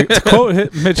this." To quote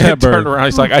Mitch Hedberg, turned around,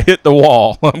 he's like, "I hit the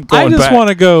wall. I'm going back." I just want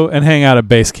to go and hang out at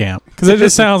base camp because it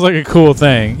just sounds like a cool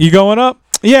thing. You going up?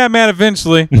 Yeah, man.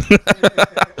 Eventually,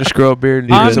 just grow a beard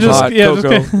and eat some hot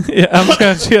cocoa. I'm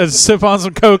just gonna sip on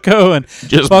some cocoa and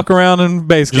just fuck around in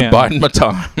base camp. Just biding my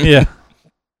time. Yeah.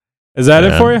 Is that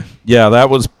it for you? Yeah,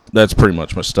 that's pretty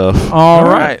much my stuff. All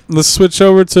right. Let's switch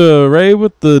over to Ray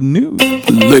with the news.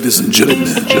 Ladies and gentlemen,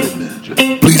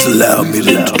 please allow me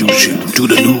to introduce you to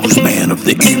the newsman of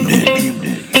the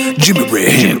evening, Jimmy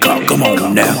Ray Hancock. Come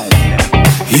on now.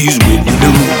 He's with the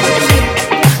news.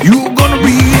 You're gonna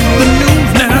read the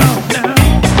news now.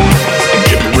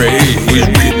 Jimmy Ray is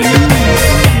with the news.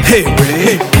 Hey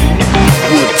Ray,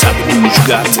 what type of news you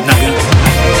got tonight?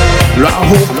 I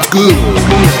hope it's good.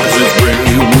 This is Ray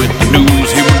with the news.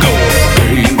 Here we go.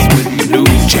 Ray's with the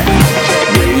news chat.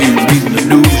 Ray's reading the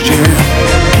news chat.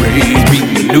 Ray's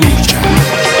reading the news chat.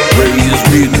 Ray's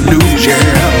reading the news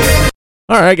chat.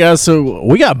 All right, guys. So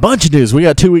we got a bunch of news. We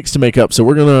got 2 weeks to make up, so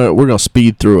we're gonna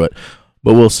speed through it,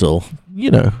 but we'll still,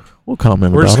 we'll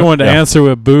comment. We're just going to answer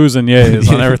with boos and yays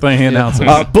on everything he announces.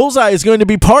 Bullseye is going to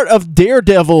be part of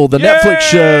Daredevil, the Netflix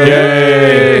show.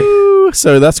 Yay!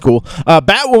 So that's cool.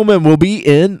 Batwoman will be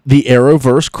in the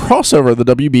Arrowverse crossover, the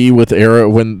WB with Arrow.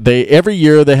 When every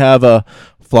year they have a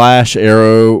Flash,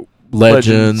 Arrow,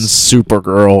 Legends,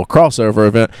 Supergirl crossover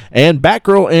event, and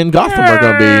Batgirl and Gotham are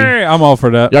going to be. I'm all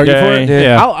for that. Are you for it?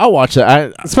 Yeah. I'll watch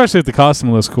that. Especially if the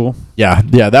costume looks cool. Yeah,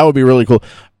 that would be really cool.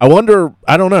 I wonder.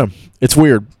 I don't know. It's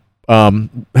weird having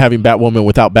Batwoman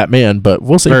without Batman, but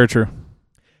we'll see. Very true.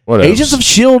 What Agents of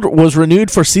S.H.I.E.L.D. was renewed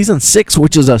for season 6,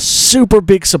 which is a super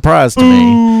big surprise to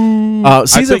me. I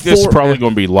think this is probably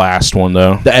going to be last one,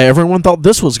 though. Everyone thought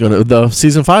this was going to, the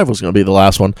season 5 was going to be the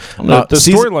last one. The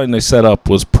storyline they set up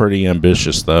was pretty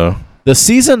ambitious, though. The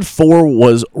season 4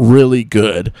 was really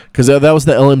good because that was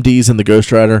the LMDs and the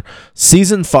Ghost Rider.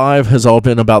 Season 5 has all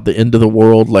been about the end of the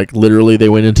world. Like literally, they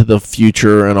went into the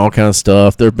future and all kind of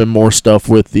stuff. There have been more stuff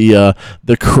with the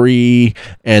Kree,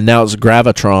 and now it's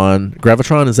Gravitron.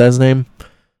 Gravitron, is that his name?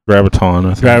 Graviton,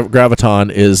 I think.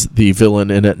 Graviton is the villain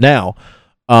in it now.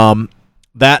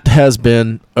 That has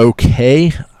been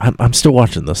okay. I'm still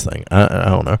watching this thing. I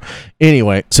don't know.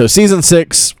 Anyway, so season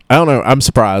 6, I don't know. I'm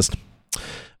surprised.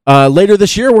 Later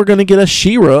this year, we're going to get a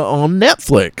She-Ra on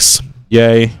Netflix.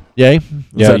 Yay. Yay?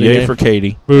 Yeah, yay for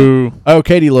Katie. Boo. Oh,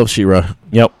 Katie loves She-Ra.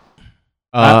 Yep.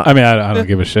 I mean, I don't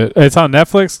give a shit. It's on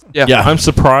Netflix. Yeah. I'm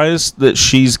surprised that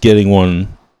she's getting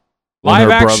one.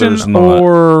 Live action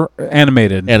or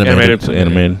animated?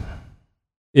 Animated.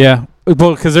 Yeah.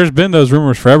 Well, because there's been those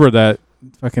rumors forever that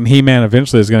fucking He-Man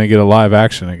eventually is going to get a live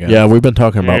action again. Yeah, we've been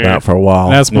talking about that for a while.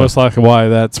 And that's most likely why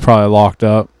that's probably locked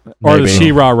up. Or the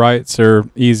She-Ra rights are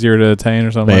easier to attain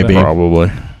or something Maybe. like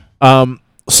that. Probably.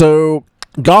 So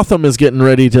Gotham is getting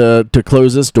ready to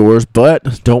close its doors,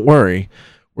 but don't worry.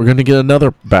 We're going to get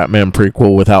another Batman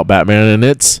prequel without Batman, and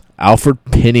it's Alfred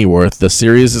Pennyworth. The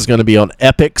series is going to be on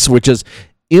Epix, which is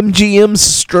MGM's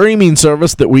streaming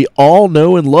service that we all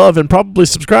know and love and probably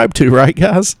subscribe to, right,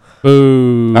 guys?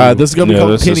 Boo. This is going to be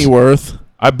called Pennyworth.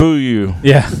 I boo you.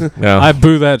 Yeah. I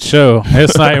boo that show.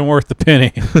 It's not even worth the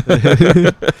penny.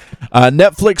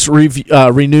 Netflix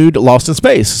renewed Lost in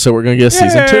Space, so we're going to get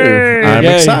season 2. I'm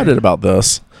excited about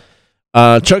this.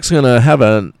 Chuck's going to have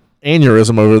an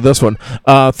aneurysm over this one.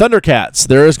 Thundercats.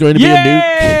 There is going to be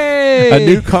a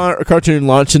new cartoon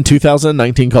launched in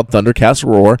 2019 called Thundercats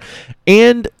Roar,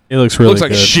 and it looks really good.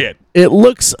 Like shit. It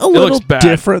looks a little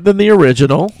different than the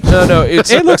original. No,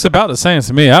 it looks about the same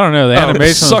to me. I don't know. The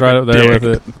animation is right up there with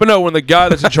it. But no, when the guy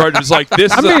that's in charge is like,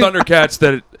 "This is a Thundercats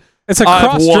that it's a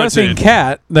cross-dressing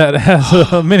cat that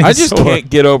has a mini." I just can't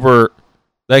get over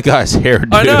that guy's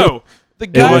hairdo. I know. The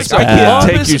guy, I can't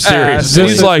take you serious.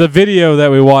 He's like the video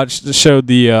that we watched showed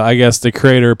the I guess the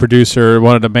creator, producer,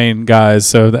 one of the main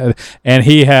guys. And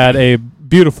he had a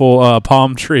beautiful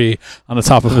palm tree on the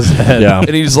top of his head. Yeah,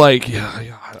 and he's like,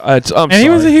 I'm sorry. He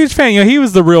was a huge fan. He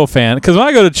was the real fan. Because when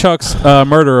I go to Chuck's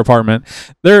murder apartment,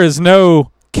 there is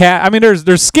no cat. I mean,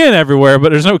 there's skin everywhere,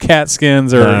 but there's no cat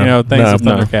skins or things of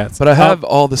Thundercats. But I have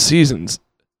all the seasons.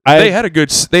 They had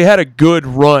a good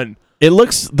run. It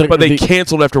looks, but they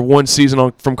canceled after one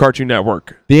season from Cartoon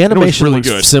Network. The animation looks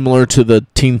good. Similar to the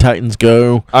Teen Titans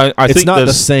Go. I it's think not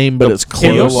the same, but it's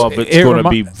close. It's going to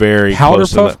be very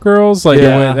close to Powderpuff Girls,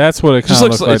 that's what it kind of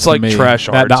looks like. It's like trash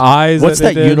art. The eyes. What's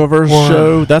that Universe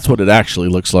show? That's what it actually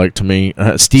looks like to me.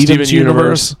 Steven's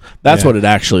Universe. That's what it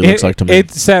actually looks like to me.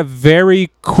 It's that very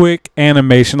quick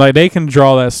animation. Like they can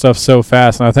draw that stuff so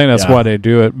fast, and I think that's why they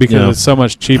do it because it's so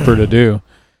much cheaper to do.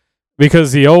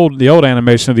 Because the old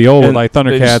animation of the old like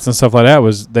Thundercats and stuff like that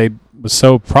was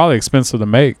so probably expensive to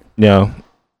make. Yeah,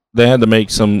 they had to make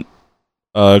some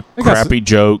crappy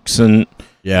jokes and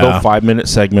 5-minute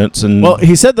segments. And well,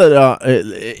 he said that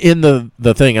in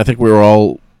the thing, I think we were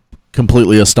all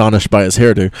completely astonished by his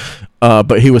hairdo,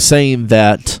 but he was saying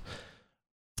that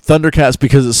Thundercats,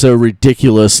 because it's so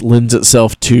ridiculous, lends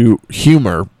itself to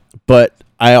humor, but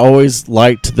I always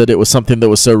liked that it was something that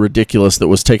was so ridiculous that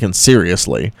was taken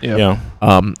seriously. Yeah.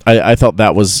 I thought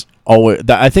that was always.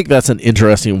 I think that's an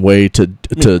interesting way to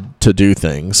do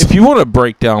things. If you want to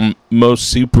break down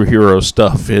most superhero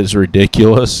stuff is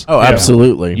ridiculous. Oh,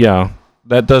 absolutely. Yeah.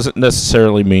 That doesn't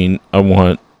necessarily mean I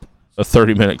want a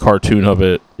 30-minute cartoon of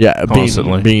it. Yeah,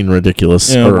 constantly being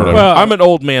ridiculous. Yeah, well, I'm an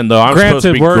old man though. I'm supposed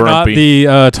to be we're grumpy.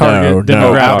 Not the target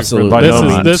demographic.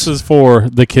 Absolutely. This is for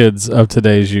the kids of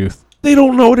today's youth. They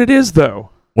don't know what it is, though.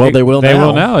 Well, they will now. They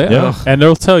will now, yeah. And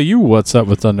they'll tell you what's up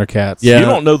with Thundercats. Yeah. You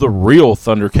don't know the real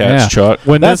Thundercats, Chuck.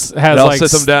 When this has they'll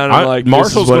sit them down and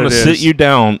Marshall's going to sit you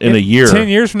down in a year. 10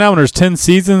 years from now when there's 10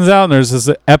 seasons out and there's this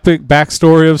epic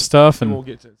backstory of stuff. And we'll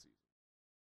get to it.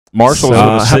 Marshall's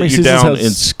going to sit you down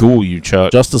and school you,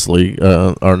 Chuck. Justice League,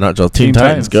 or not just Teen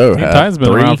Titans Go. Teen Titans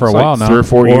been around for a while now. 3 or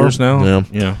 4 years now.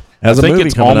 Yeah. I think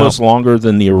it's almost longer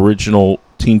than the original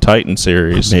Teen Titan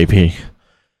series. Maybe.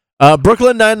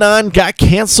 Brooklyn Nine-Nine got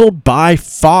canceled by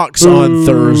Fox on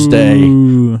Thursday,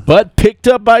 but picked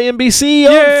up by NBC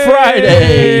on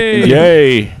Friday.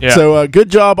 Yay! Yeah. So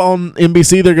good job on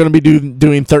NBC. They're going to be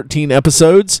doing 13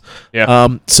 episodes. Yeah.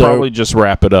 So probably just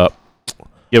wrap it up.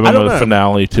 Give them a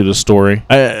finale to the story.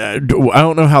 I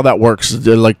don't know how that works.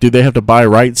 Like, do they have to buy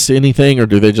rights to anything, or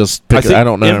do they just pick it? I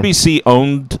don't know. NBC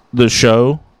owned the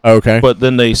show. Okay. But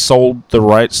then they sold the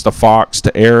rights to Fox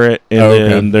to air it,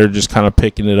 and then they're just kind of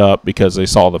picking it up because they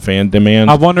saw the fan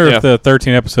demand. I wonder if the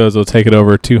 13 episodes will take it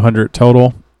over 200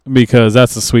 total, because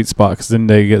that's the sweet spot, because then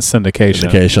they get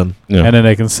syndication. Yeah. And then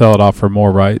they can sell it off for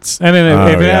more rights. And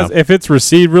then if it's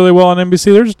received really well on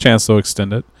NBC, there's a chance they'll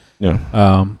extend it.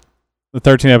 Yeah. The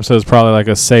 13 episodes is probably like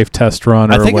a safe test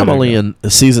run. I think I'm only in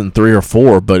season 3 or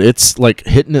 4, but it's like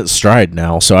hitting its stride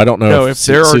now. So I don't know. No, if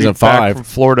they're season already 5 back from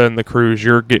Florida and the cruise,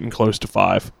 you're getting close to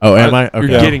 5. Oh, am I? Okay.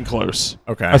 You're getting close.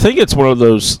 Okay. I think it's one of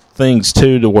those things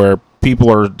too, to where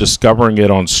people are discovering it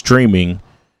on streaming.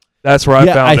 That's where I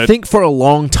found it. I think for a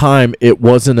long time it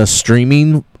wasn't a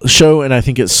streaming show, and I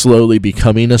think it's slowly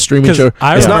becoming a streaming show.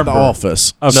 It's not The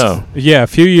Office. No. Yeah, a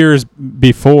few years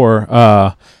before.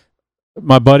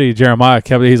 my buddy Jeremiah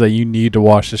he's like, you need to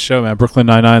watch this show, man. Brooklyn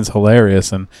Nine-Nine's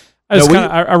hilarious, and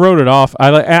I wrote it off.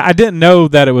 I didn't know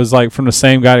that it was like from the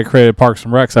same guy that created Parks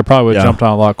and Recs. I probably would have jumped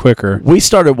on a lot quicker. We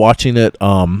started watching it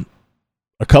a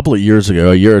couple of years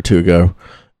ago, a year or two ago,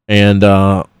 and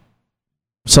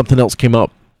something else came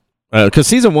up. Because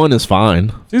season 1 is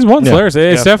fine. Season 1's hilarious.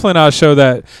 It's definitely not a show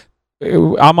that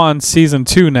I'm on season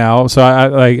 2 now, so I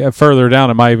like further down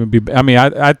it might even be. I mean,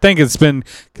 I think it's been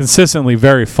consistently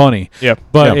very funny. Yeah,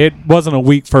 but it wasn't a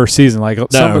weak first season. Like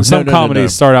some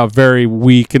comedies start out very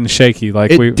weak and shaky.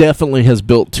 Like it definitely has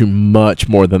built to much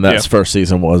more than that first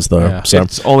season was, though. Yeah. So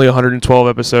it's only 112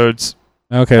 episodes.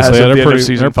 Okay, so they're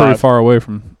pretty far away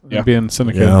from being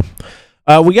syndicated.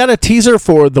 Yeah. We got a teaser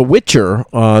for The Witcher.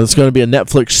 It's going to be a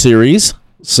Netflix series.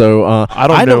 So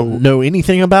I don't know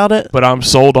anything about it, but I'm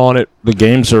sold on it. The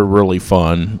games are really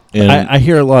fun, and I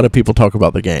hear a lot of people talk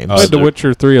about the games. I played The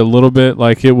Witcher 3 a little bit.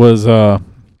 Like it was a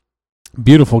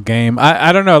beautiful game.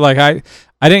 I don't know. Like I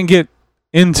didn't get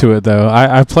into it though.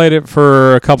 I played it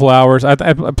for a couple hours. I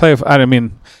played. I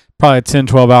mean, probably 10,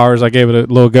 12 hours. I gave it a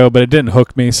little go, but it didn't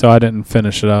hook me, so I didn't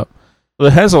finish it up.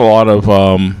 It has a lot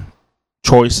of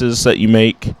choices that you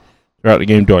make throughout the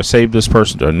game. Do I save this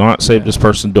person? Do I not save this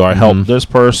person? Do I help this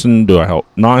person? Do I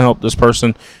not help this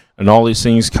person? And all these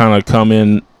things kind of come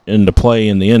into play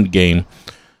in the end game.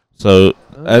 So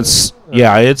it's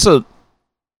a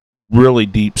really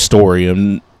deep story,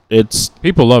 and it's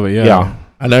people love it. Yeah,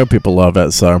 I know people love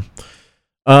it. So,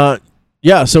 so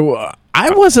I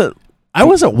wasn't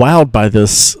wowed by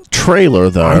this trailer,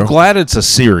 though. I'm glad it's a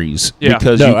series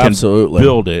because you can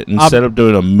build it instead of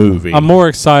doing a movie. I'm more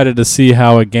excited to see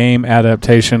how a game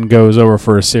adaptation goes over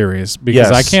for a series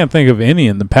because I can't think of any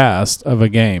in the past of a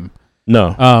game.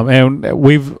 No. And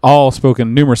we've all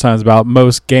spoken numerous times about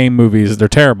most game movies. They're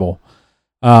terrible.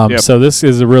 So this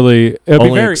is a really...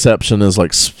 Only exception is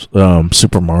like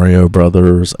Super Mario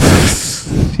Brothers.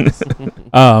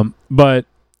 But...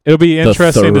 It'll be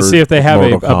interesting to see if they have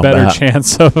a better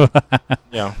chance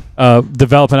of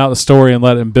developing out the story and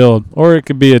letting it build. Or it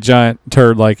could be a giant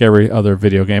turd like every other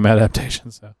video game adaptation.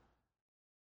 So.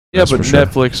 Yeah, but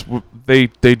Netflix,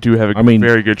 they do have a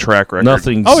very good track record.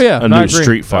 Nothing's a new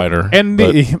Street Fighter. And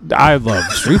I love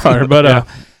Street Fighter, but...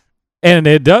 And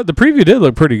the preview did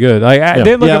look pretty good. Like it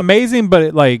didn't look amazing, but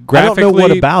it like graphically. I don't know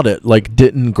what about it like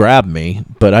didn't grab me,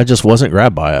 but I just wasn't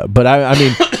grabbed by it. But I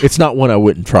mean, it's not one I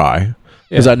wouldn't try.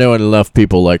 Because I know enough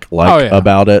people like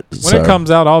about it. When it comes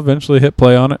out, I'll eventually hit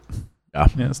play on it. Yeah,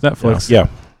 it's Netflix. Yeah.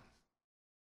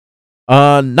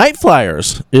 Night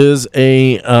Flyers is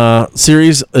a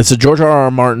series. It's a George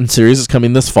R.R. Martin series. It's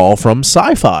coming this fall from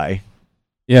Sci-Fi.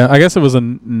 Yeah, I guess it was a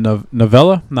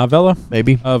novella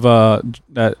maybe of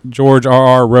that George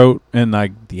R.R. wrote in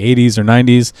like the 80s or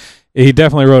 90s. He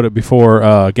definitely wrote it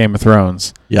before Game of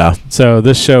Thrones. Yeah. So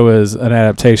this show is an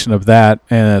adaptation of that,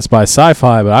 and it's by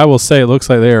Sci-Fi. But I will say, it looks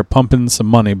like they are pumping some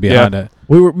money behind it.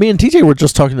 Me and TJ were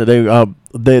just talking today.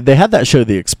 They had that show,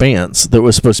 The Expanse, that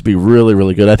was supposed to be really,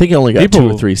 really good. I think it only got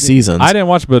 2 or 3 seasons. I didn't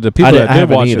watch it, but the people that did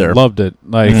watch it loved it.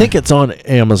 Like I think it's on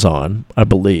Amazon, I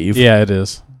believe. Yeah, it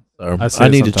is. So I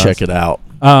need to check it out.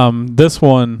 This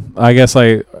one, I guess,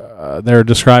 they're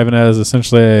describing it as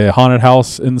essentially a haunted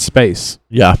house in space.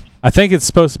 Yeah. I think it's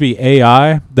supposed to be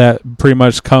AI that pretty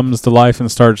much comes to life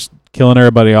and starts killing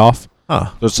everybody off.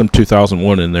 Huh. There's some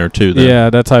 2001 in there too. Then.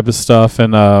 Yeah, that type of stuff,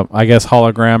 and I guess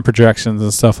hologram projections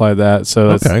and stuff like that.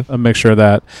 So it's a mixture of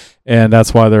that, and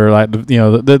that's why they're like,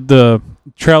 the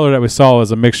trailer that we saw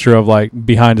was a mixture of like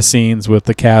behind the scenes with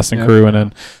the cast and crew, and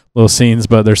then little scenes.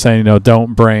 But they're saying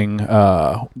don't bring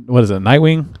what is it,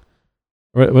 Nightwing?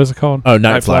 What is it called? Oh,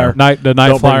 Night Flyer. The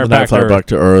Night Flyer back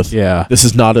to Earth. Yeah. This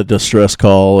is not a distress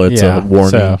call. It's a warning.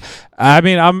 So, I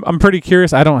mean, I'm pretty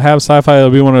curious. I don't have Sci-Fi. It'll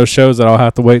be one of those shows that I'll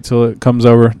have to wait till it comes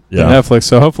over to Netflix.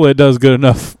 So hopefully it does good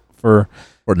enough for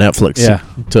Netflix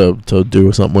to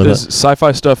do something with it. Does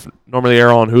Sci-Fi stuff normally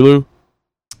air on Hulu?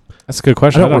 That's a good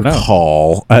question. I don't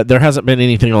recall. There hasn't been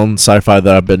anything on Sci-Fi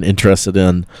that I've been interested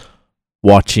in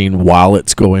watching while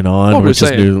it's going on, which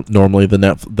is normally the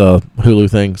Hulu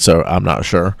thing, so I'm not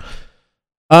sure.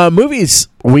 Movies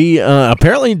we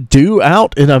apparently due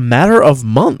out in a matter of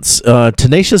months.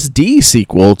 Tenacious D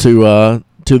sequel to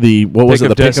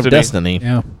the Pick of Destiny.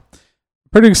 Yeah,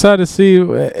 pretty excited to see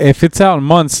if it's out in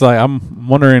months. Like I'm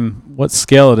wondering what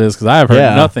scale it is because I have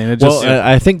heard nothing. It just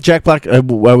I think Jack Black. I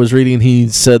was reading. He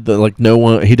said that like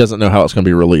he doesn't know how it's going to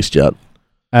be released yet.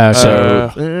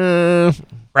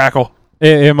 Crackle.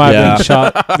 It might have been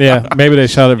shot. Yeah, maybe they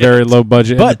shot it low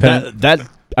budget. But that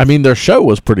I mean, their show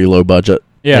was pretty low budget.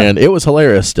 Yeah, and it was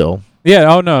hilarious still.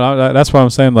 Yeah. Oh no, that's what I'm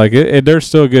saying. Like, there's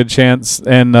still a good chance,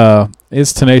 and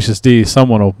it's Tenacious D.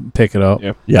 Someone will pick it up.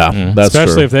 Yeah, that's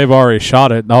especially true. if they've already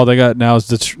shot it. All they got now is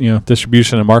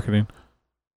distribution and marketing.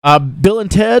 Bill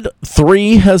and Ted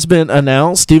 3 has been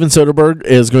announced. Steven Soderbergh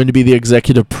is going to be the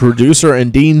executive producer,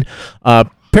 and Dean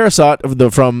Parasot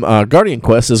from Guardian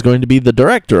Quest is going to be the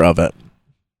director of it.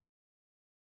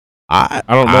 I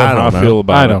don't know how I feel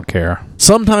about it. I don't care.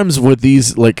 Sometimes with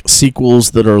these like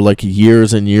sequels that are like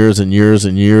years and years and years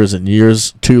and years and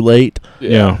years too late,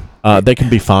 they can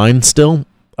be fine still.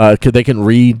 They can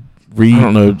I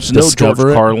don't know. No George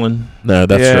Carlin. No,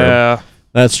 that's true.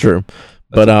 That's true.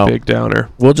 But a big downer.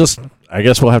 I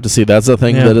guess we'll have to see. That's the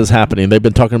thing that is happening. They've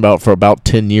been talking about it for about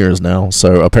 10 years now,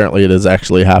 so apparently it is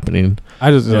actually happening.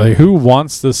 I just like, who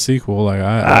wants this sequel? Like,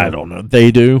 I don't know.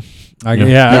 They do.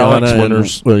 Alex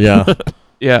winners. Well, yeah.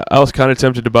 Yeah, I was kind of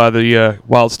tempted to buy the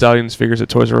Wild Stallions figures at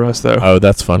Toys R Us, though. Oh,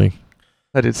 that's funny.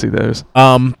 I did see those.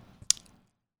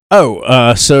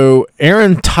 So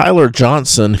Aaron Tyler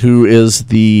Johnson, who is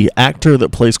the actor that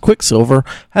plays Quicksilver,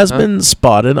 has been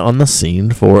spotted on the scene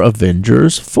for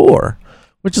Avengers 4,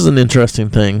 which is an interesting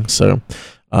thing. So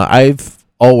I've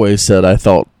always said I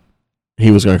thought he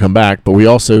was going to come back, but we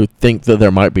also think that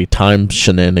there might be time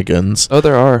shenanigans. Oh,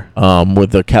 there are.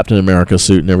 With the Captain America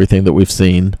suit and everything that we've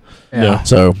seen. Yeah.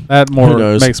 So that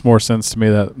makes more sense to me.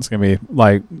 That it's going to be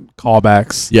like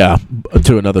callbacks. Yeah,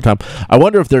 to another time. I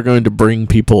wonder if they're going to bring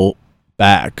people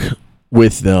back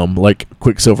with them, like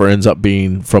Quicksilver ends up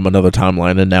being from another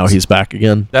timeline, and now he's back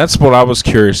again. That's what I was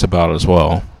curious about as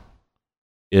well.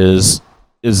 Is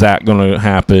that going to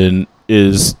happen?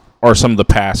 Are some of the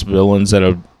past villains that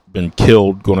have been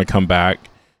killed going to come back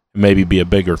and maybe be a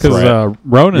bigger threat? Because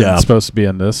Ronan's supposed to be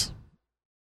in this.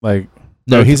 Like,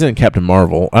 no, he's in Captain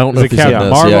Marvel. I don't know if he's in this.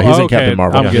 Marvel? Yeah, he's in Captain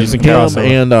Marvel. He's in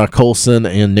him and Coulson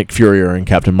and Nick Fury are in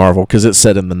Captain Marvel because it's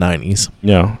set in the 90s.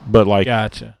 Yeah, but like,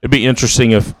 gotcha. It'd be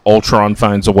interesting if Ultron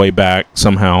finds a way back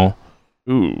somehow.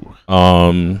 Ooh.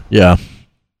 Yeah.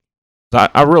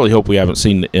 I really hope we haven't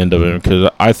seen the end of him because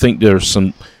I think there's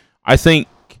some. I think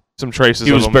some traces.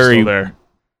 He was of him very still there.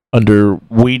 Under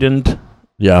Whedoned.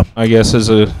 Yeah, I guess as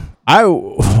a.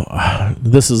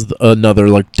 This is another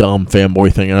like dumb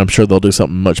fanboy thing, and I'm sure they'll do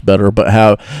something much better. But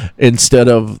how instead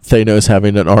of Thanos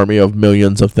having an army of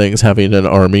millions of things, having an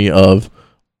army of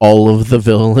all of the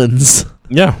villains,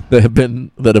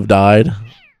 that have died.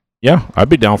 Yeah, I'd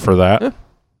be down for that. Yeah.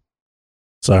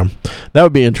 So that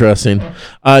would be interesting.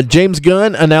 James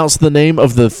Gunn announced the name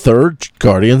of the third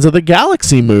Guardians of the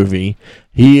Galaxy movie.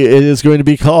 It is going to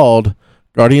be called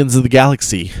Guardians of the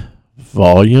Galaxy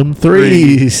Volume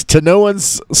 3. To no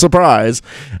one's surprise,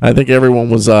 I think everyone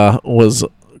was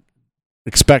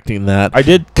expecting that. I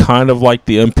did kind of like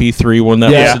the MP3 one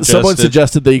that was suggested. Someone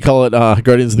suggested that you call it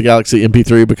Guardians of the Galaxy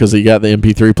MP3 because you got the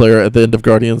MP3 player at the end of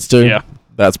Guardians too. Yeah,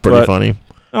 that's pretty funny.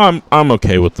 I'm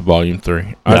okay with the Volume 3.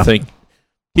 Yeah. I think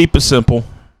keep it simple.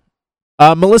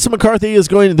 Melissa McCarthy is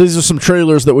going. These are some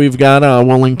trailers that we've got.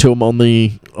 We'll link to them on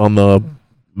the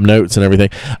notes and everything.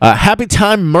 Happy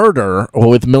Time Murder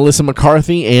with Melissa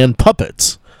McCarthy and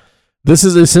puppets. This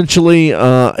is essentially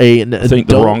I think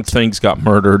the wrong things got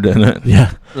murdered in it.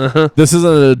 Yeah. This is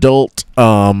an adult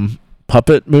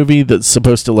puppet movie that's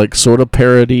supposed to like sort of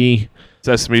parody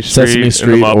Sesame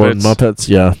Street or Muppets.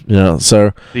 Yeah.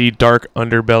 So the dark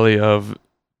underbelly of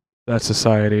that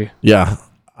society. Yeah.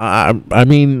 I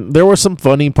mean, there were some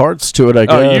funny parts to it, I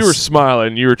guess. Oh, you were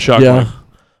smiling. You were chuckling. Yeah.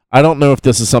 I don't know if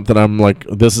this is something I'm like,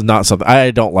 this is not something. I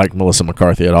don't like Melissa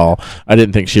McCarthy at all. I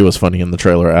didn't think she was funny in the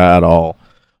trailer at all.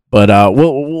 But I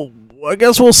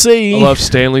guess we'll see. I love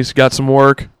Stanley's got some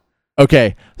work.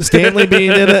 Okay. Stanley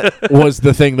being in it was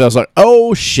the thing that I was like,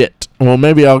 oh, shit. Well,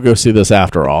 maybe I'll go see this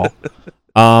after all.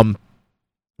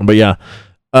 But yeah.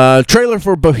 Trailer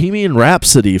for Bohemian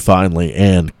Rhapsody finally.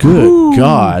 And good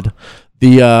God.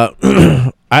 The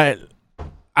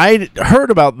I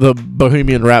heard about the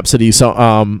Bohemian Rhapsody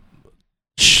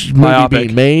movie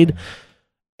being made,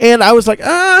 and I was like,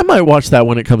 I might watch that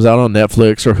when it comes out on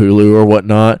Netflix or Hulu or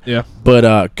whatnot. Yeah.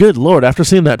 But good Lord, after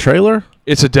seeing that trailer,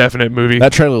 it's a definite movie.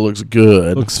 That trailer looks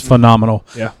good. Looks phenomenal.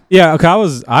 Yeah. Yeah. Okay.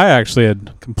 I actually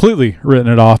had completely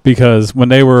written it off because when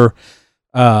they were,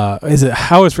 Sacha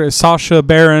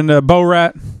Baron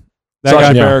Borat? That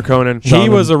Sacha Baron Cohen. He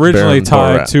was originally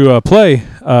tied to play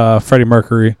Freddie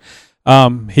Mercury.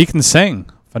 He can sing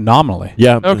phenomenally.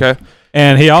 Yeah. Okay.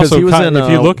 And he also, if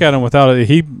you look at him without it,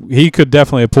 he could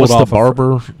definitely have pulled off the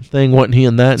barber thing. Wasn't he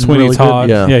in that? Sweeney really Todd.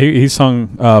 Good? Yeah. He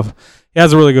sung. He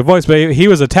has a really good voice, but he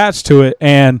was attached to it,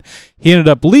 and he ended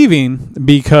up leaving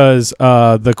because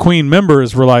the Queen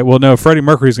members were like, "Well, no, Freddie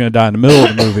Mercury's going to die in the middle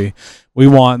of the movie." we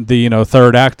want the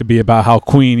third act to be about how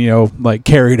Queen like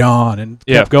carried on and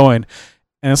kept going.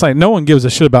 And it's like no one gives a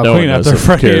shit about Queen after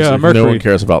Freddie Mercury. No one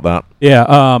cares about that.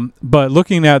 Yeah. But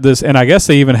looking at this, and I guess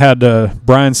they even had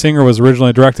Bryan Singer was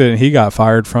originally directed, and he got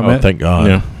fired from it. Thank God.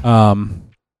 Yeah.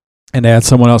 And they had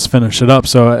someone else finish it up.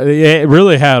 So it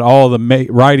really had all the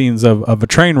writings of a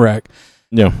train wreck.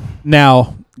 Yeah.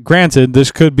 Now, granted,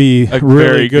 this could be a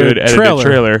really good edited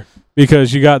trailer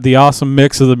because you got the awesome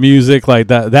mix of the music, like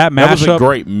that mashup. That was a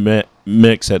great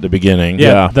mix at the beginning.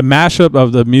 Yeah, the mashup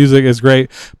of the music is great,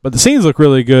 but the scenes look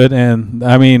really good, and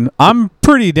I mean, I'm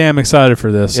pretty damn excited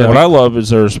for this. Yeah, what I love is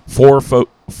there's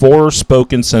four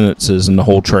spoken sentences in the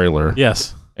whole trailer.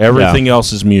 Yes. Everything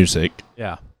else is music.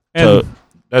 Yeah. So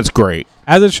that's great.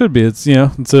 As it should be. It's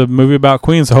it's a movie about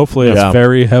Queen, so hopefully it's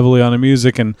very heavily on the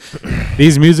music, and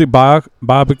these music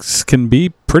biopics can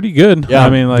be pretty good. Yeah, I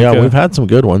mean, we've had some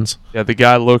good ones. Yeah, the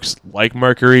guy looks like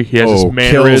Mercury. He has his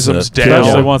mannerisms down.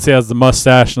 Especially once he has the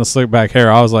mustache and the slick back hair.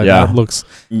 I was like, that looks...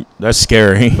 That's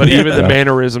scary. But even the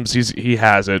mannerisms, he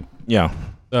has it. Yeah.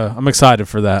 I'm excited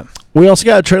for that. We also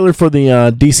got a trailer for the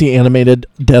DC animated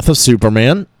Death of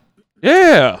Superman.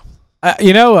 Yeah. I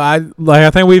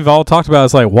think we've all talked about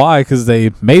it's like why, because they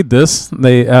made this,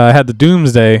 they had the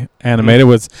Doomsday animated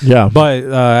but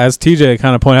as TJ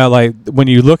kind of pointed out, like when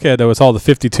you look at it, it's all the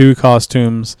 52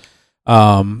 costumes,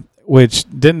 which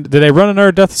did they run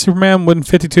another Death of Superman when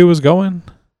 52 was going?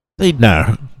 They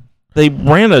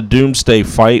ran a Doomsday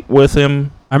fight with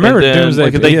him. I remember Doomsday.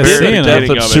 They did Death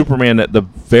of Superman at the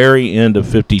very end of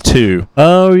 52.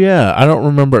 Oh yeah, I don't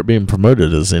remember it being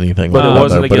promoted as anything. But it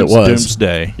wasn't against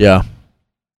Doomsday. Yeah.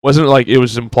 Wasn't it like it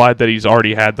was implied that he's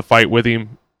already had the fight with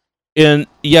him? And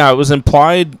it was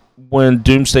implied when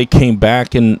Doomsday came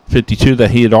back in 52 that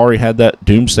he had already had that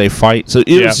Doomsday fight. So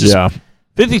it was just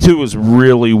 52 was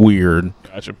really weird.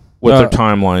 Gotcha. With their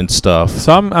timeline stuff.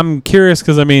 So I'm curious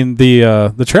because I mean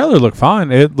the trailer looked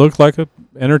fine. It looked like a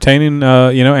entertaining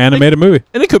animated movie,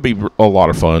 and it could be a lot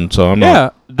of fun. So I'm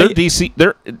not.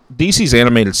 DC's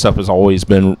animated stuff has always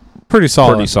been pretty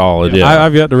solid. Yeah.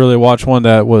 I've yet to really watch one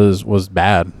that was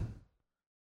bad.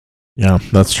 Yeah,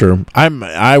 that's true.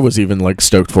 I was even like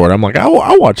stoked for it. I'm like,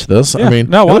 I'll watch this. Yeah. I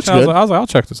mean, I was like, I'll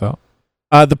check this out.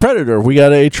 The Predator. We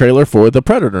got a trailer for The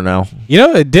Predator now.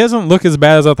 It doesn't look as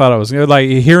bad as I thought it was. Like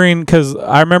hearing, because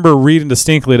I remember reading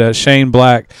distinctly that Shane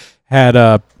Black had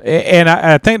and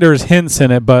I think there's hints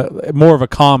in it, but more of a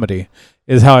comedy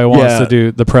is how he wants to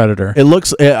do The Predator. It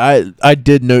looks. I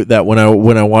did note that when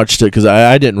I watched it because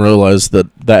I didn't realize that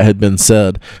had been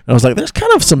said. And I was like, there's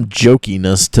kind of some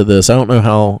jokiness to this. I don't know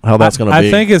how that's going to be.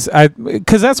 I think it's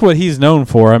because that's what he's known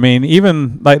for. I mean,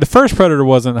 even like the first Predator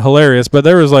wasn't hilarious, but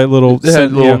there was like little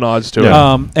nods to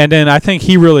it. And then I think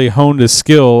he really honed his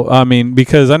skill. I mean,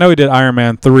 because I know he did Iron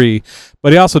Man 3,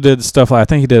 but he also did stuff like I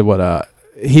think he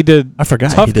did I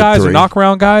forgot Tough Guys or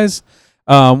Knockaround Guys.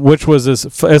 Which was it's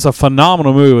a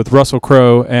phenomenal movie with Russell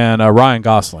Crowe and Ryan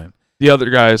Gosling. The Other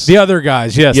Guys,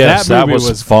 yes, that movie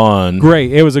was fun.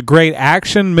 Great. It was a great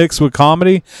action mixed with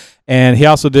comedy, and he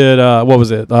also did what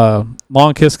was it?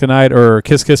 Long Kiss Goodnight or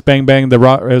Kiss Kiss Bang Bang?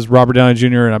 As Robert Downey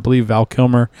Jr. and I believe Val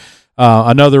Kilmer.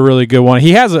 Another really good one.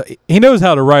 He knows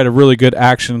how to write a really good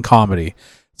action comedy.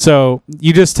 So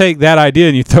you just take that idea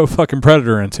and you throw fucking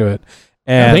Predator into it.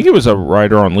 And I think he was a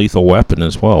writer on Lethal Weapon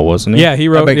as well, wasn't he? Yeah, he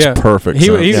wrote. That makes perfect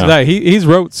sense. He's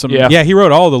wrote some. Yeah, he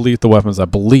wrote all the Lethal Weapons, I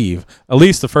believe. At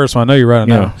least the first one. I know you wrote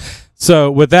it down. So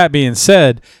with that being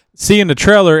said, seeing the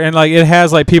trailer and like it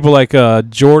has like people like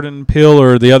Jordan Peele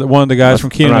or the other one of the guys from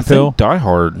Key and Peele. Die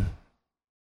Hard.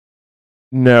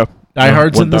 No, Die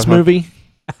Hard's in this movie.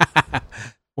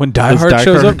 When Die Hard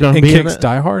shows up and kicks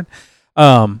Die Hard,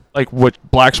 like what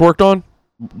Black's worked on.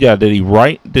 Yeah, did he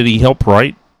write? Did he help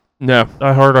write? No.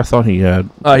 Die Hard, I thought he had.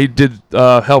 He did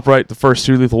help write the first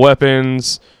two Lethal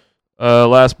Weapons,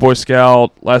 Last Boy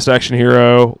Scout, Last Action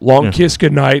Hero, Long Kiss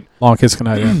Goodnight. Long Kiss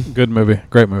Goodnight, yeah. Good movie.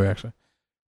 Great movie, actually.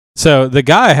 So the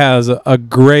guy has a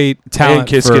great talent. And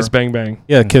Kiss Kiss Bang Bang.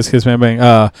 Yeah, Kiss Kiss Bang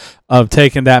Bang, of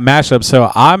taking that mashup.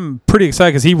 So I'm pretty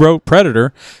excited because he wrote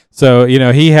Predator. So,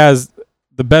 he has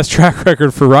the best track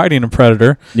record for writing a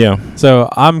Predator. Yeah. So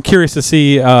I'm curious to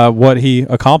see what he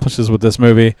accomplishes with this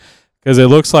movie. Because it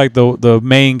looks like the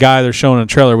main guy they're showing in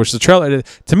the trailer, which the trailer,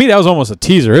 to me, that was almost a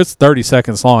teaser. It's 30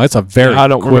 seconds long. It's a very I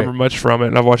don't remember much from it,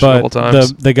 and I've watched it a couple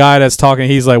times. The guy that's talking,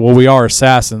 he's like, well, we are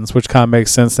assassins, which kind of makes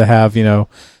sense to have,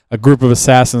 a group of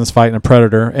assassins fighting a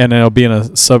predator, and it'll be in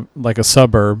a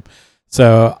suburb.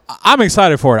 So I'm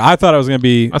excited for it. I thought it was going to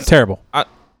be terrible.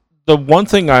 The one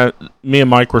thing me and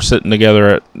Mike were sitting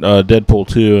together at Deadpool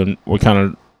 2, and we kind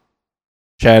of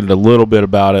chatted a little bit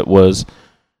about it was,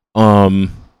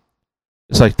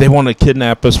 it's like they want to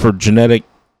kidnap us for genetic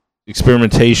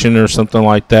experimentation or something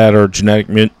like that, or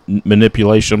genetic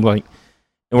manipulation. Like,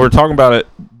 and we're talking about it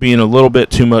being a little bit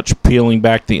too much peeling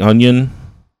back the onion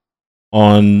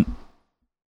on.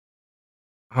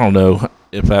 I don't know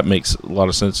if that makes a lot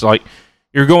of sense. Like,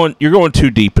 you're going too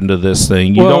deep into this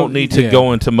thing. You don't need to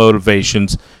go into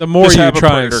motivations. The more you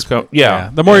try,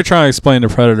 the more you're trying to explain to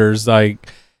predators, like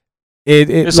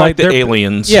it's like the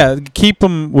aliens. Yeah, keep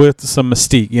them with some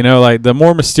mystique. You know, like the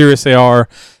more mysterious they are.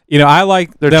 You know, I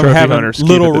like them having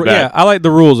little. Yeah, I like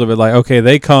the rules of it. Like, okay,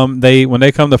 when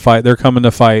they come to fight, they're coming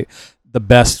to fight the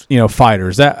best.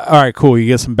 Fighters. All right, cool. You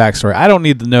get some backstory. I don't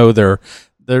need to know their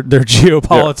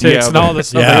geopolitics and all this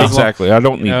stuff. Yeah, exactly. I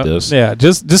don't need this. Yeah,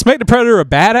 just make the predator a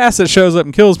badass that shows up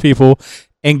and kills people,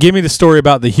 and give me the story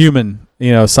about the human,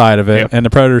 side of it, and the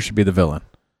predator should be the villain.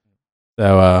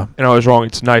 So, and I was wrong.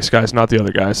 It's Nice Guys, not the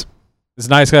other guys. It's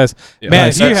Nice Guys. Yeah. Man,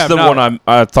 if you have the one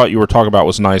I thought you were talking about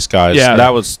was Nice Guys. Yeah, that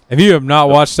was. If you have not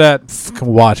watched that,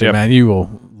 watch it, man. You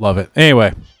will love it.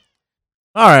 Anyway.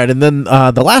 All right, and then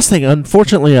the last thing,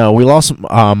 unfortunately, we lost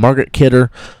Margaret Kidder.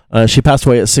 She passed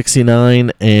away at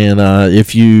 69, and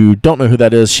if you don't know who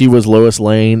that is, she was Lois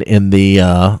Lane in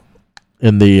the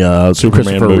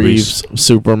Christopher Reeves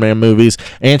Superman movies,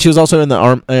 and she was also in the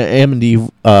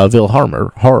Amityville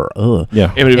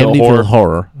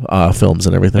horror films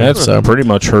and everything. That's pretty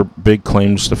much her big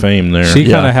claims to fame there. She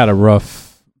kind of had a rough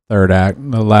third act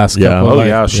the last couple.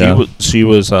 She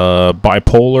was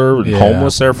bipolar and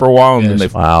homeless there for a while, and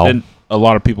then and a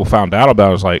lot of people found out about it.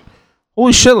 It was like,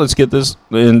 holy shit, let's get this,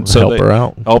 and so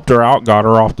helped her out, got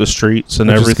her off the streets and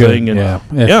everything. And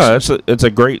it's a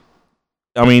great.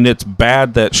 I mean, it's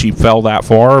bad that she fell that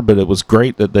far, but it was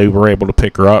great that they were able to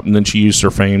pick her up, and then she used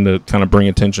her fame to kind of bring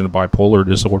attention to bipolar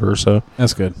disorder. So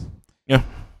that's good. Yeah.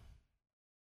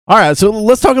 All right, so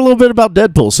let's talk a little bit about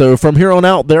Deadpool. So from here on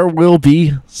out, there will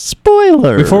be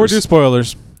spoilers. Before we do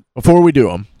spoilers, before we do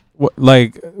them,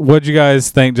 what'd you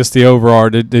guys think? Just the overall,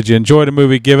 did you enjoy the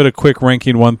movie? Give it a quick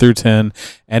ranking 1 through 10,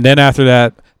 and then after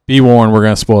that, be warned, we're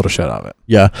gonna spoil the shit out of it.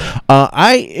 Yeah,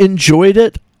 I enjoyed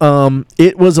it.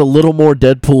 It was a little more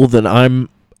Deadpool than I'm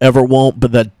ever won't,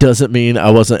 but that doesn't mean I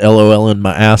wasn't LOLing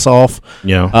my ass off.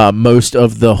 Yeah. Most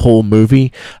of the whole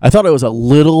movie, I thought it was a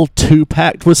little too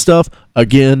packed with stuff.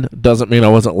 Again, doesn't mean I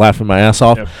wasn't laughing my ass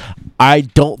off. Yep. I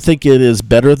don't think it is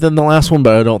better than the last one,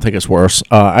 but I don't think it's worse.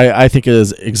 I think it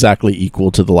is exactly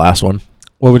equal to the last one.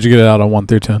 What would you get it out on 1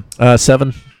 through 10?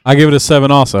 7. I give it a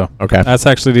 7 also. Okay. That's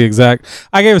actually the exact.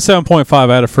 I gave it 7.5.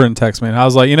 I had a friend text me, and I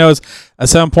was like, it's a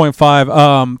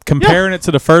 7.5. Comparing it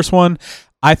to the first one,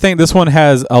 I think this one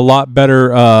has a lot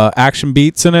better action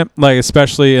beats in it, like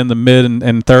especially in the mid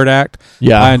and third act.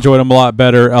 Yeah, I enjoyed them a lot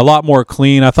better, a lot more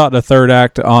clean. I thought the third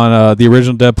act on the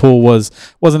original Deadpool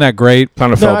wasn't that great.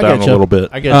 Kind of fell down a little bit.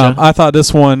 I get you. I thought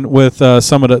this one with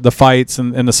some of the fights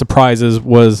and the surprises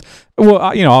was. Well,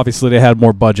 obviously they had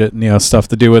more budget and stuff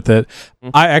to do with it.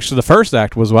 Mm-hmm. The first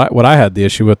act was what I had the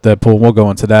issue with Deadpool. We'll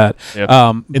go into that. Yep.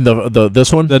 In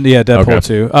this one, Deadpool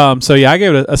 2. So I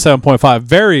gave it a 7.5.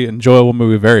 Very enjoyable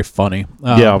movie, very funny.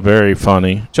 Very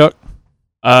funny. Chuck,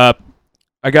 I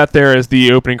got there as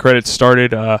the opening credits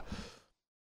started. I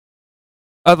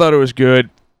thought it was good.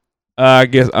 I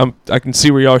guess I can see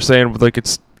what y'all are saying. Like,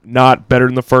 it's not better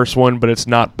than the first one, but it's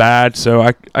not bad. So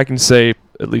I can say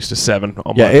at least a 7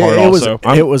 on my part also.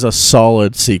 It was a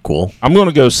solid sequel. I'm going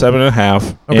to go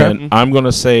 7.5, and I'm going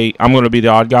to say I'm going to be the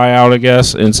odd guy out, I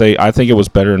guess, and say I think it was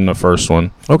better than the first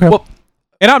one. Okay. Well,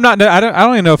 and I'm not. I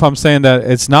don't even know if I'm saying that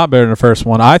it's not better than the first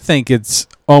one. I think it's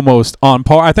almost on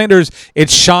par. I think it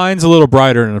shines a little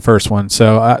brighter than the first one.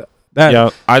 So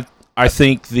I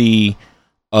think the.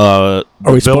 Are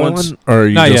we villains? Spoiling? Or are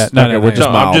you not just, yet. No, we're just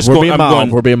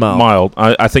mild. We're being mild.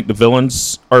 I think the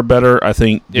villains are better. I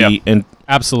think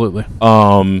absolutely.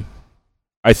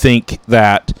 I think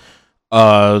that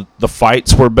the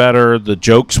fights were better. The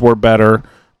jokes were better.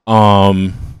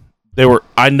 They were.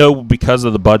 I know because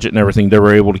of the budget and everything, they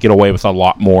were able to get away with a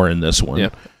lot more in this one. Yeah.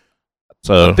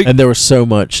 So and there was so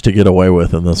much to get away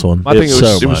with in this one. I think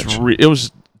it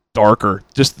was darker.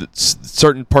 Just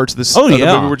certain parts of this the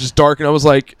movie were just dark, and I was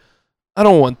like, I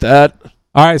don't want that.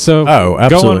 All right, so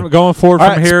going forward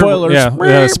from here, spoilers.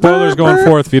 Yeah, spoilers going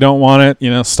forth. If you don't want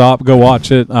it, stop, go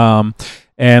watch it.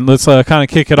 And let's kind of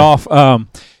kick it off. I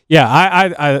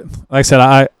like I said,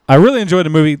 I really enjoyed the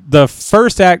movie. The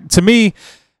first act, to me,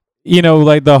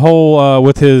 like the whole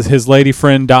with his lady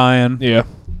friend dying. Yeah.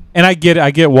 And I get it.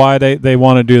 I get why they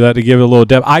want to do that, to give it a little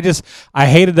depth. I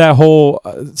hated that whole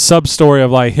sub story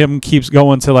of like him keeps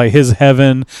going to like his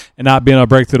heaven and not being able to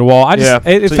break through the wall.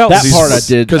 It felt that part I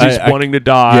did because he's wanting to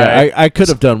die. Yeah, I could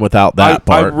have done without that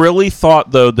part. I really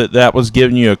thought though that was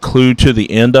giving you a clue to the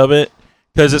end of it,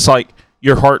 because it's like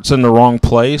your heart's in the wrong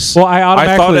place. Well,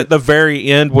 I thought at the very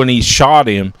end when he shot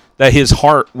him that his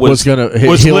heart was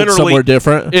literally somewhere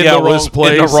different. In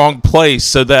the wrong place,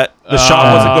 so that the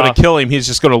shot wasn't going to kill him. He's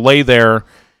just going to lay there.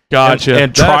 Gotcha.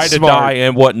 And try to die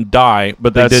and wouldn't die,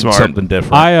 but they did something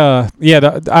different. I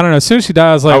don't know. As soon as she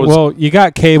died, I was like, well, you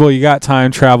got Cable, you got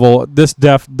time travel. This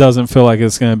death doesn't feel like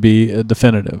it's going to be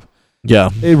definitive. Yeah,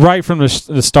 right from the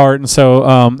start, and so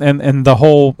and the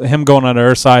whole him going on the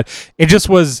Earth side, it just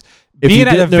was being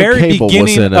at the very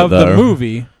beginning of the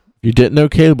movie. If you didn't know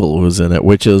Cable was in it,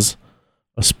 which is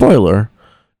a spoiler,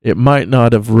 it might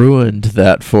not have ruined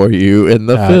that for you in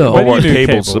the film. Or what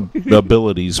Cable's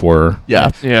abilities were.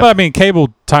 Yeah. But I mean,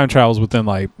 Cable time travels within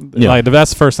like that's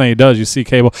the first thing he does. You see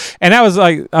Cable, and that was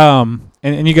like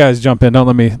and you guys jump in. Don't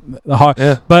let me.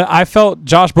 But I felt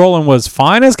Josh Brolin was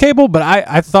fine as Cable, but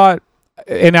I thought,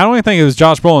 and I don't even think it was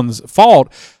Josh Brolin's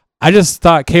fault. I just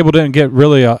thought Cable didn't get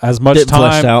really as much time.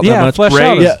 Fleshed out that much. Fleshed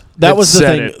out. Yeah, that was the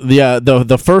thing. Yeah,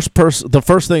 the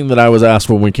first thing that I was asked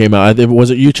when we came out, was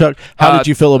it you, Chuck? How did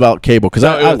you feel about Cable? Because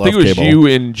I love Cable. I think it was you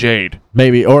and Jade.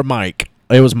 Maybe, or Mike.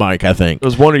 It was Mike, I think. It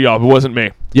was one of y'all, but it wasn't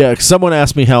me. Yeah, someone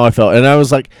asked me how I felt, and I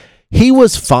was like, he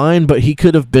was fine, but he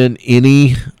could have been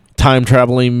any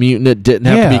time-traveling mutant. It didn't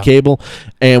have to be Cable,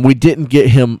 and we didn't get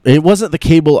him. It wasn't the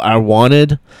Cable I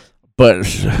wanted. But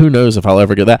who knows if I'll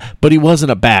ever get that. But he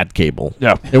wasn't a bad Cable.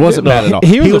 Yeah. It wasn't bad at all.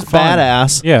 He was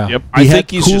badass. Yeah. Yep. He had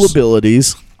cool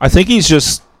abilities. I think he's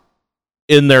just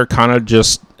in there kind of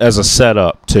just as a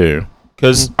setup, too.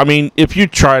 Because, I mean, if you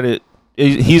try to...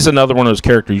 He's another one of those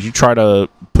characters. You try to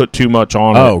put too much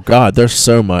on it. God, there's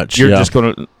so much. You're just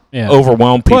going to...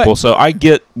 overwhelm people, so I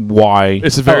get why.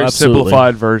 It's a very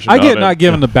simplified version. I get not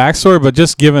giving the backstory, but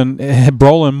just giving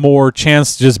Brolin more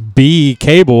chance to just be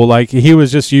Cable. Like he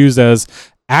was just used as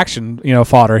action,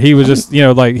 fodder. He was just,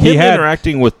 like he had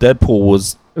interacting with Deadpool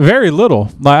was very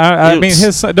little. Like I mean,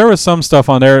 there was some stuff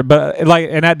on there, but like,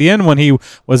 and at the end when he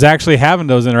was actually having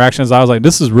those interactions, I was like,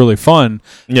 this is really fun.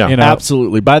 Yeah,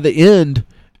 absolutely. By the end,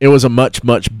 it was a much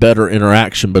better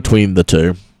interaction between the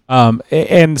two.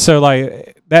 And so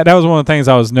like that was one of the things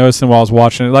I was noticing while I was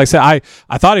watching it. Like I said,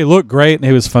 I thought he looked great and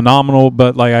he was phenomenal,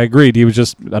 but like I agreed, he was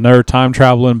just another time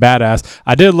traveling badass.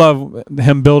 I did love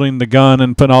him building the gun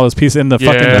and putting all those pieces in the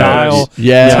fucking dial.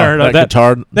 Yeah, that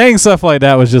guitar thing, stuff like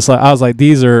that was just like, I was like,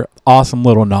 these are awesome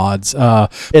little nods.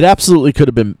 It absolutely could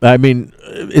have been. I mean,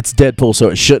 it's Deadpool, so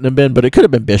it shouldn't have been, but it could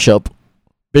have been Bishop.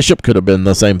 Bishop could have been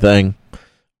the same thing.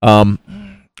 I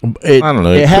don't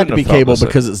know. It had to be Cable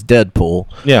because it's Deadpool.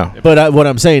 Yeah. But what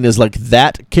I'm saying is, like,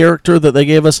 that character that they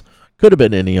gave us could have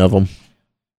been any of them.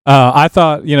 I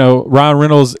thought, Ryan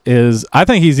Reynolds I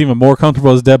think he's even more comfortable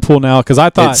as Deadpool now, because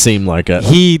I thought it seemed like it.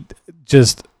 He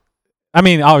just, I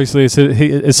mean, obviously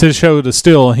it's his show to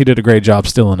steal, and he did a great job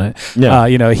stealing it.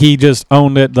 Yeah. He just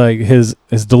owned it. Like his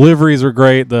deliveries were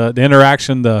great. The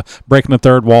interaction, the breaking the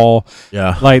third wall.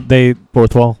 Yeah. Like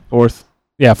fourth wall.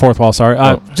 Yeah, fourth wall.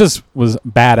 Sorry, just was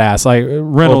badass. Like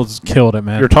Reynolds killed it,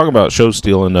 man. You're talking about show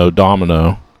stealing, though.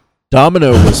 Domino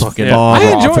was fucking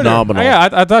phenomenal. Yeah,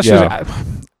 I thought she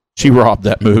was. She robbed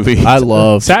that movie. I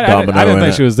love Domino. I didn't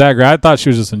think she was that great. I thought she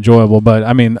was just enjoyable, but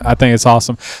I mean, I think it's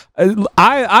awesome.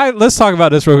 Let's talk about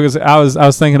this real quick, because I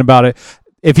was thinking about it.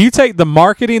 If you take the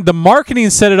marketing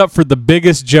set it up for the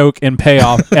biggest joke and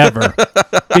payoff ever.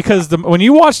 Because when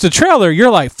you watch the trailer, you're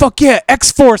like, "Fuck yeah,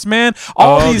 X-Force, man!"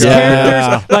 All these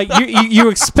characters, like you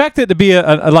expect it to be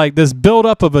a like this build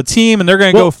up of a team, and they're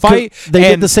gonna go fight. They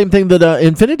did the same thing that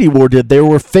Infinity War did. There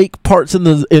were fake parts in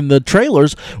the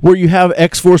trailers where you have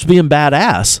X-Force being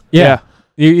badass. Yeah.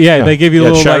 They give you a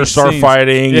little Shatterstar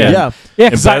fighting. Yeah,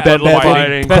 Bedlam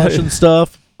fighting, crushing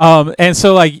stuff. And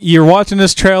so like you're watching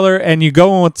this trailer and you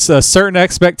go in with a certain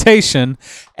expectation,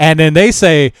 and then they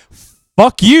say,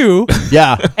 "Fuck you,"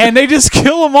 and they just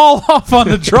kill them all off on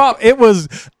the drop. I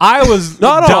was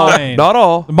not dying. Not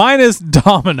all. Mine is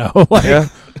Domino.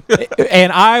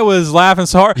 And I was laughing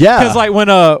so hard. Yeah, because like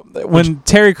when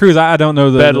Terry Crews, I don't know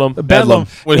the Bedlam.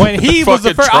 When he was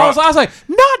the first, I was like,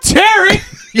 "Not Terry."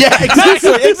 Yeah,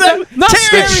 exactly. Not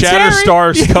Terry.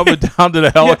 Shatterstar's coming down to the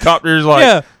helicopters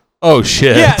like. Oh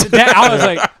shit! Yeah,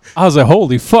 I was like,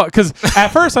 holy fuck! Because at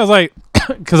first I was like,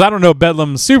 because I don't know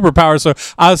Bedlam's superpower, so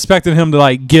I was expecting him to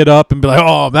like get up and be like,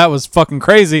 "Oh, that was fucking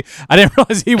crazy." I didn't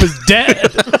realize he was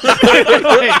dead.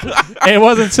 It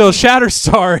wasn't until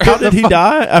Shatterstar. How did he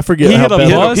die? I forget. He hit a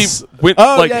bus. went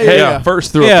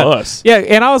first through a bus. Yeah,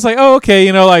 and I was like, oh,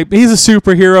 okay, like he's a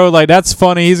superhero, like that's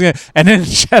funny. He's gonna, and then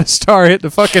Shatterstar hit the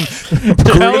fucking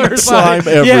green slime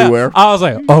everywhere. I was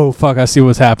like, oh fuck, I see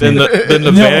what's happening. Then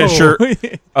the Vanisher,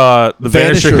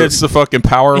 Vanisher hits the fucking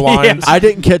power lines. I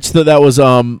didn't catch that was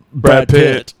Brad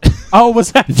Pitt. Oh,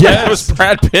 was that? Yeah, it was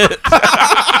Brad Pitt.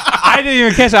 I didn't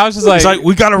even catch it. I was just like, it's like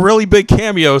we got a really big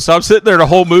cameo. So I'm sitting there the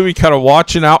whole movie, kind of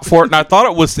watching out for it, and I thought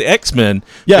it was the X-Men.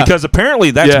 Yeah, because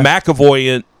apparently that's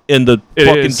McAvoy in the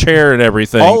fucking chair and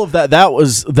everything. All of that. That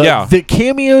was the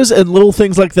cameos and little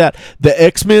things like that. The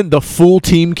X-Men, the full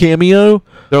team cameo,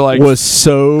 they're like, was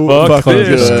so fucking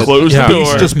good. Close the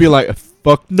door. Just be like,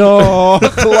 fuck no,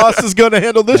 Colossus is gonna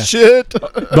handle this shit.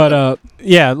 But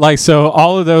so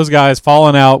all of those guys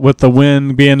falling out with the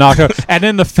wind being knocked out, and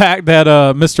then the fact that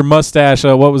Mr. Mustache,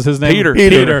 what was his name?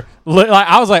 Peter.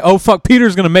 I was like, oh fuck,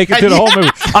 Peter's gonna make it through the whole movie.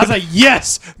 I was like,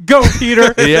 yes, go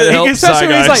Peter.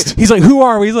 He's like, who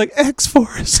are we? He's like,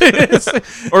 X-Force.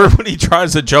 Or when he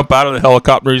tries to jump out of the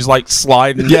helicopter, he's like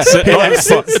sliding. Yeah,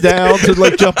 sits down to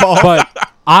like jump off. But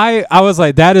I was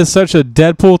like, that is such a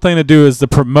Deadpool thing to do, is to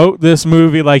promote this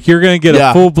movie. Like, you're going to get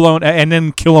a full-blown and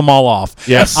then kill them all off.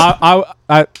 Yes. I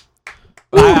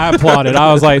applauded.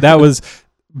 I was like, that was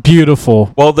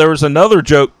beautiful. Well, there was another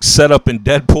joke set up in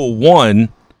Deadpool 1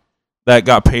 that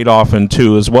got paid off in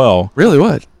 2 as well. Really?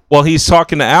 What? Well, he's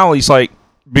talking to Al. He's like,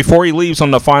 before he leaves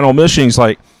on the final mission, he's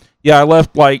like, yeah, I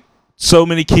left like so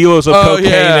many kilos of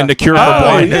cocaine and the cure for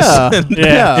blindness.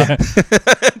 Yeah.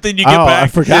 Then you get back. I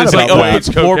forgot it's about like, that. It's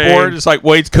scoreboard. It's like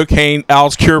Wade's cocaine,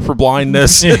 Al's cure for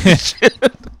blindness.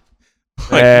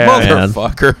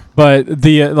 Motherfucker. But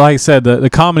like I said, the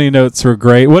comedy notes were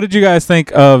great. What did you guys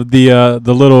think of the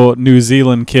little New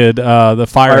Zealand kid, the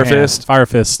Fire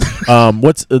Fist?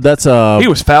 He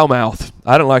was foul mouth.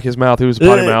 I didn't like his mouth. He was a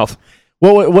potty mouth.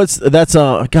 Well,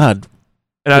 God.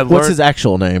 And what's his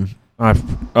actual name?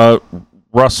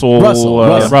 Russell.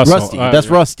 Rusty. That's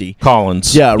Rusty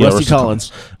Collins. Yeah, Rusty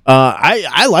Collins.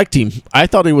 I liked him. I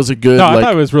thought he was a good. No, I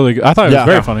thought it was really good. I thought it was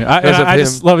very funny. I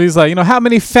just love. He's like, how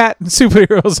many fat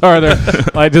superheroes are there?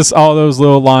 Like just all those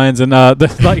little lines, and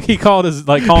like he called his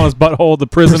calling his butthole the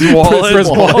prison wallet.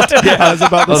 Prison wallet. Yeah, I was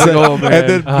about to say. And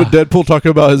then Deadpool talking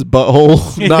about his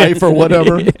butthole knife or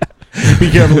whatever.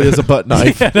 Be careful, he has a butt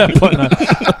knife. That butt knife.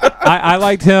 I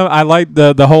liked him. I liked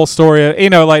the whole story.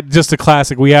 Like just a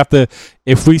classic. We have to,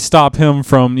 if we stop him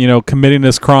from committing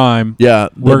this crime,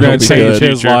 we're going to change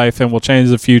his life and we'll change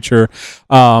the future.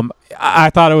 I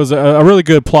thought it was a really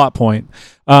good plot point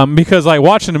because like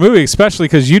watching the movie, especially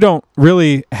because you don't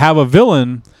really have a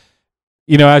villain.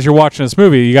 As you're watching this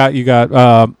movie, you got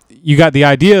the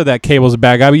idea that Cable's a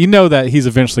bad guy, but you know that he's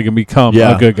eventually going to become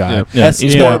a good guy. Yeah.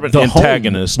 He's more of an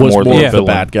antagonist, more than the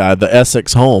bad guy. The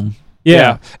Essex home.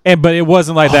 Yeah. But it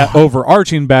wasn't like that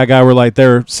overarching bad guy where like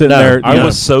they're sitting there. I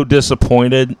was so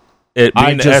disappointed.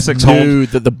 I just knew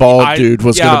that the bald dude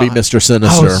was going to be Mr.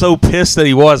 Sinister. I was so pissed that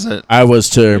he wasn't. I was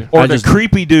too. Or the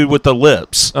creepy dude with the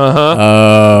lips.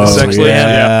 Oh,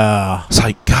 yeah. It's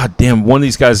like, God damn, one of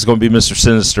these guys is going to be Mr.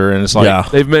 Sinister, and it's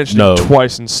like they've mentioned it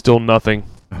twice and still nothing.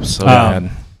 I'm so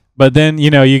mad. But then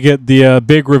you get the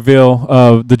big reveal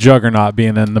of the Juggernaut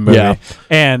being in the movie,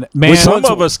 and man, some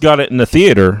of us got it in the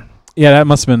theater. Yeah, that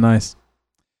must have been nice.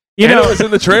 It was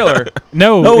in the trailer.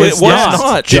 No, it was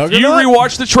not. If you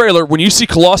rewatch the trailer, when you see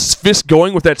Colossus' fist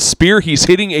going with that spear, he's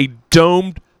hitting a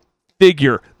domed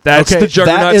figure. That's the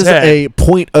Juggernaut's head. That is a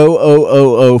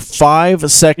 0.00005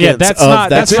 seconds. Yeah, that's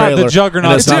not the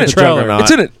Juggernaut. It's not the trailer.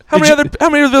 It's in it. How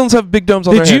many other villains have big domes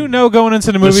on their head? Did you know going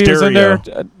into the movie it was in there?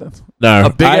 No, a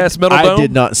big ass metal dome. I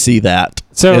did not see that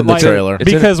in the trailer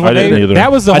because when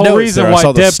that was the whole reason why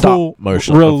Deadpool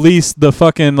released the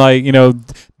fucking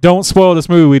don't spoil this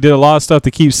movie. We did a lot of stuff to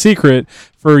keep secret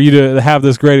for you to have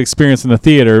this great experience in the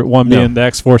theater. One being the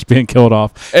X-Force being killed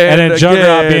off, and then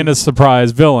Juggernaut being a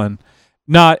surprise villain.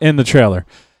 Not in the trailer.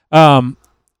 But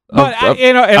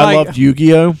I loved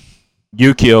Yu-Gi-Oh!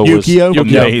 Yu-Gi-Oh! was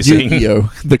amazing.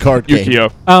 Yu-Gi-Oh! The card game.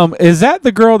 Yu-Gi-Oh! Is that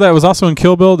the girl that was also in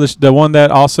Kill Bill? The one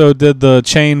that also did the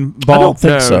chain ball? I don't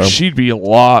think so. She'd be a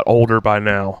lot older by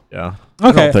now. Yeah. Okay.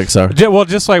 I don't think so. Well,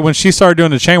 just like when she started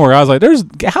doing the chain work, I was like, "There's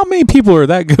how many people are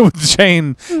that good with the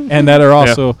chain and that are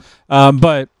also."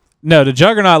 But no, the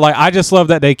Juggernaut. Like, I just love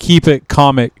that they keep it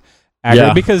comic.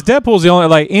 Because Deadpool's the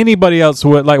only anybody else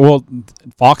would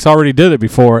Fox already did it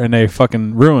before and they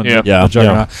fucking ruined the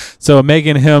Juggernaut. So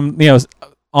making him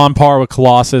on par with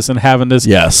Colossus and having this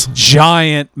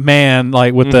giant man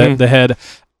with the head,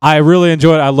 I really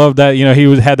enjoyed it. I love that,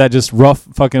 he had that just rough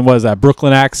fucking, what is that,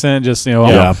 Brooklyn accent, just, I'm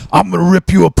going to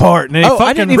rip you apart. And then he fucking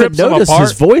I didn't even notice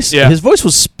his voice. Yeah. His voice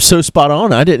was so spot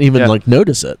on. I didn't even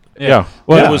notice it. Yeah.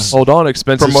 Well, it was, hold on,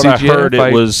 expensive from what CGI I heard,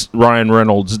 it was Ryan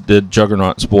Reynolds did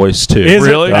Juggernaut's voice too. Is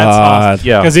really? It? That's awesome.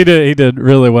 Yeah. Because he did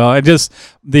really well. And just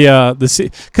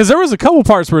because there was a couple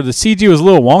parts where the CG was a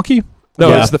little wonky.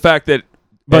 No, it's the fact that.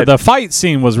 But the fight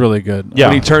scene was really good. Yeah.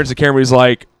 When he turns the camera, he's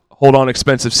like, hold on,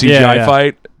 expensive CGI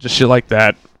fight. Just shit like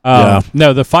that.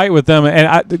 No, the fight with them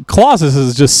and Colossus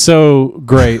is just so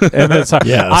great, and it's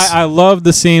I love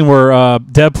the scene where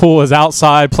Deadpool is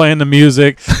outside playing the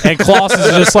music, and Colossus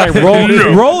is just like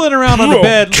rolling around on the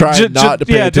bed, trying not to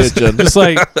pay attention, just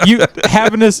like you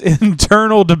having this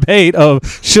internal debate of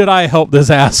should I help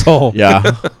this asshole?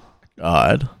 Yeah,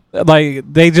 God.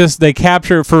 Like they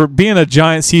capture for being a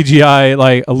giant CGI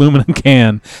like aluminum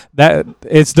can that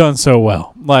it's done so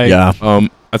well. Like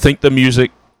I think the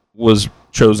music was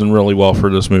chosen really well for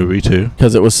this movie too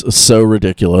because it was so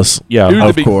ridiculous. Yeah,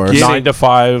 of course. 9 to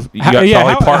 5. You got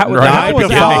Dolly Parton right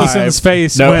was Allison's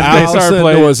face when Allison they started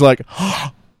playing. Was like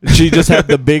she just had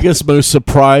the biggest, most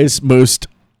surprised, most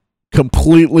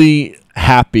completely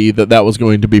happy that was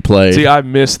going to be played. See, I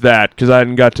missed that because I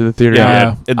hadn't got to the theater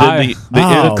yet. And then the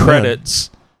end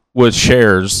credits was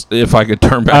Cher's. If I could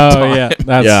turn back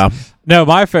time. No,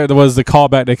 my favorite was the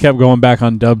callback. They kept going back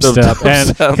on dubstep, and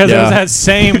because it was that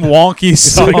same wonky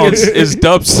song. Like is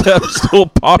dubstep still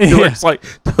popular? It's like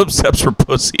dubstep's for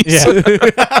pussies.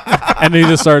 Yeah. And he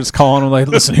just starts calling them like,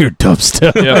 "Listen here,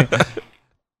 dubstep." Yeah.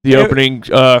 The opening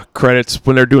credits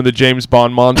when they're doing the James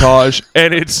Bond montage,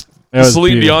 and it's the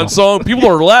Celine Dion song. People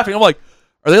are laughing. I'm like,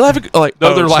 are they laughing? Like,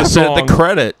 no, they're laughing at the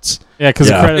credits. Yeah, because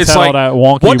the credits had all that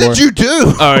wonky. What did you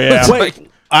do? Oh yeah. Wait.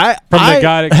 The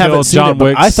guy that killed John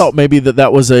Wick. I thought maybe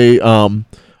that was I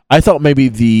thought maybe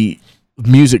the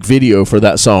music video for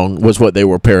that song was what they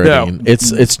were parodying. No.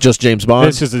 It's just James Bond.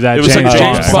 It's just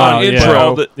James Bond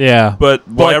intro. Yeah. But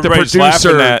like the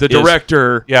producer, the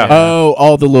director. Yeah. Oh,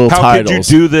 all the little titles. How could you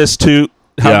do this to?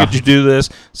 How could you do this?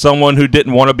 Someone who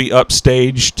didn't want to be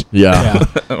upstaged. Yeah.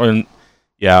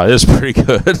 Yeah, it was pretty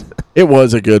good. It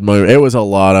was a good movie. It was a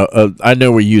lot of. I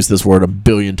know we use this word a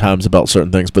billion times about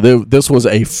certain things, but this was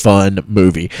a fun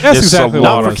movie. That's exactly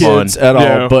not for kids at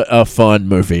all, but a fun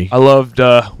movie. I loved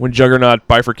when Juggernaut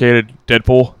bifurcated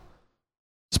Deadpool,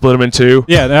 split him in two.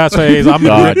 Yeah, that's why I'm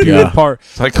gonna rip you apart.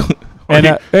 It's like.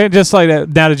 And just like that.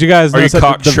 Now, did you guys notice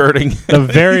the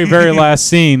very, very last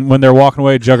scene when they're walking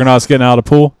away, Juggernaut's getting out of the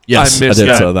pool? Yes, I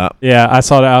did saw that. Yeah, I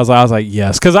saw that. I was like,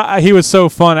 yes, because he was so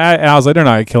fun. And I was like, they're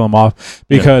not gonna kill him off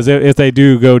because if they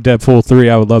do go Deadpool 3,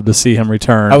 I would love to see him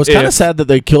return. I was kind of sad that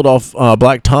they killed off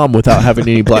Black Tom without having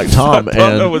any Black Tom.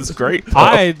 And that was great.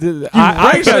 I'm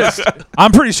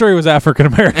pretty sure he was African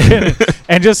American,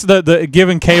 and just the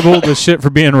giving Cable the shit for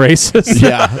being racist.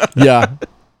 Yeah.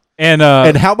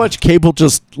 And how much Cable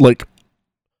just like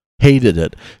hated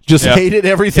it, hated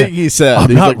everything he said. I'm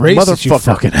He's not like, racist, you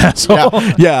fucking asshole.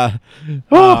 Yeah.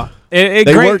 They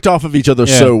worked off of each other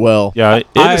so well. Yeah, it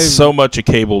is so much a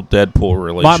Cable Deadpool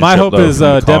relationship. My hope is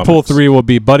Deadpool 3 will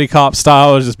be buddy cop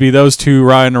style. It'll just be those two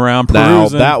riding around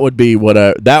perusing. Now that would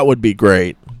be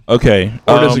great. Okay.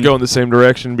 Or does it go in the same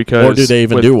direction because or do they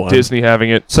even do one? Disney having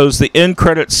it. So is the end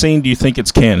credit scene, do you think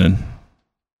it's canon?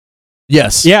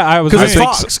 Yes. Yeah, I was because it's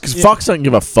Fox. Because Fox doesn't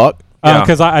give a fuck.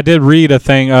 Because I did read a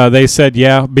thing. They said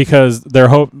because their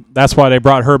hope. That's why they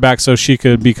brought her back so she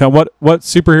could become what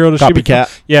superhero does she become?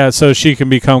 Copycat. Yeah, so she can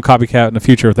become Copycat in the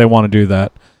future if they want to do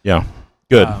that. Yeah,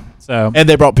 good. And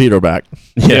they brought Peter back.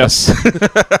 Yes,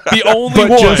 the only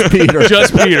one. Just Peter.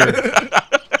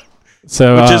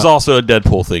 So which is also a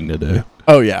Deadpool thing to do.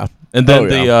 Oh yeah, and then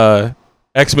the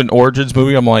X-Men Origins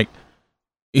movie. I'm like,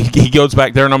 he goes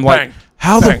back there, and I'm like,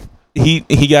 how the.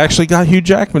 He actually got Hugh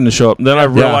Jackman to show up. And then I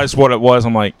realized what it was.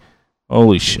 I'm like,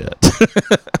 holy shit.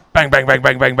 Bang, bang, bang,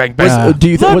 bang, bang, bang, bang. Do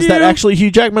you think was that actually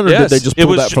Hugh Jackman, or did they just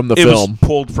pull that from the film? It was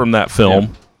pulled from that film. Yeah.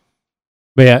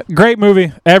 But yeah, great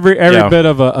movie. Every bit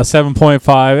of a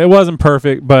 7.5. It wasn't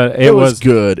perfect, but it was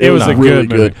good. It was a really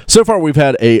good movie. So far, we've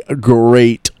had a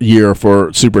great year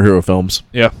for superhero films.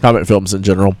 Yeah, comic films in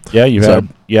general. Yeah, you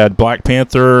had Black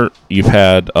Panther, you've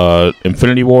had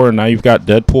Infinity War, and now you've got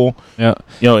Deadpool. Yeah,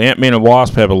 Ant-Man and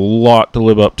Wasp have a lot to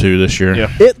live up to this year.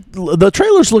 Yeah, the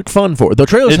trailers look fun for it. The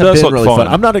trailers have been really fun.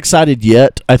 I'm not excited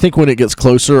yet. I think when it gets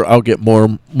closer, I'll get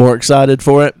more excited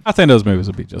for it. I think those movies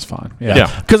will be just fine.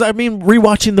 Yeah, because I mean,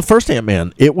 rewatching the first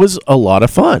Ant-Man, it was a lot of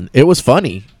fun. It was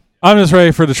funny. I'm just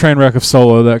ready for the train wreck of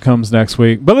Solo that comes next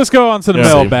week. But let's go on to the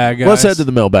mailbag, guys. Let's head to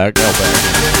the mailbag.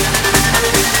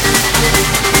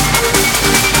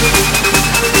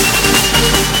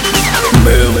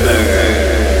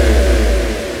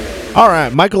 All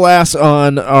right, Michael asks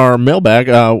on our mailbag,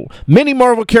 many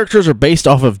Marvel characters are based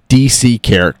off of DC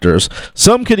characters.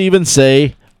 Some could even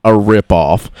say a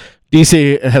ripoff.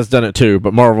 DC has done it too,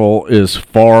 but Marvel is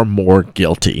far more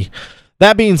guilty.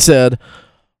 That being said,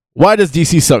 why does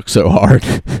DC suck so hard?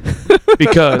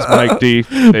 Because, Mike D,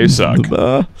 they suck.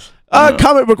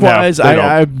 Comic book wise, No,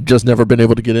 I've just never been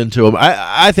able to get into them.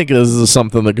 I think this is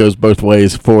something that goes both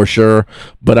ways for sure.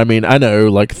 But I mean, I know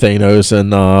like Thanos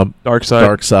and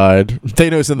Darkseid,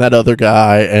 Thanos and that other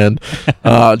guy, and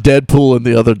Deadpool and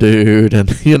the other dude,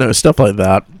 and stuff like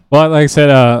that. Well, like I said,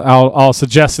 I'll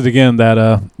suggest it again that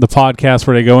the podcast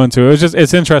where they go into it,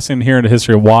 it's interesting hearing the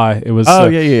history of why it was.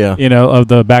 Of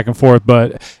the back and forth.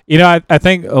 But I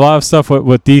think a lot of stuff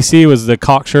with DC was the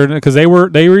cocksure because they were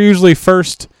usually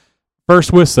first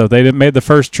with stuff. They made the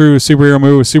first true superhero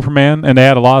movie with Superman, and they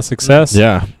had a lot of success.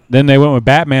 Yeah. Then they went with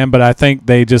Batman, but I think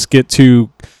they just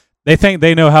they think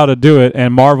they know how to do it,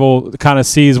 and Marvel kind of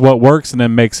sees what works and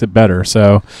then makes it better.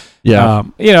 So yeah,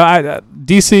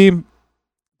 DC.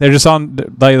 They're just on,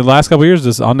 like, the last couple of years,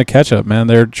 just on the catch-up, man.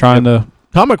 They're trying to...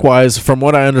 Comic-wise, from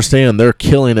what I understand, they're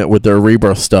killing it with their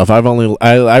Rebirth stuff. I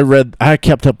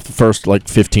kept up the first,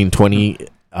 15, 20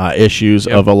 issues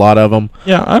of a lot of them.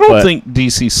 Yeah, I don't think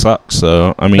DC sucks,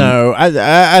 though. I mean... No,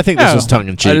 I think this is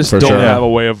tongue-in-cheek, I just don't have a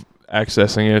way of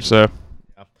accessing it, so...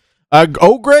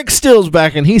 Greg Still's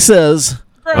back, and he says...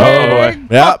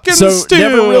 So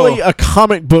never really a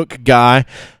comic book guy.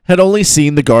 Had only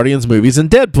seen the Guardians movies and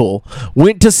Deadpool.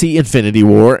 Went to see Infinity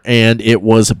War, and it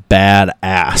was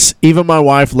badass. Even my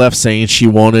wife left saying she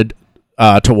wanted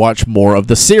to watch more of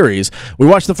the series. We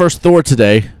watched the first Thor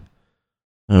today.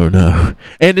 Oh, no.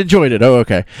 And enjoyed it. Oh,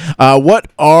 okay. What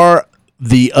are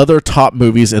the other top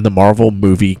movies in the Marvel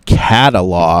movie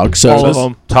catalog? So all of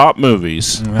them. Top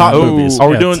movies. Top movies. Are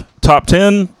we doing top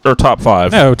 10 or top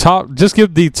 5? No, just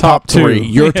give the top 2. 3.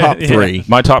 Your top 3.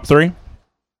 My top 3?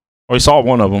 We saw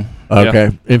one of them. Okay.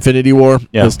 Yeah. Infinity War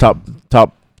is top 3.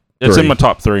 It's in my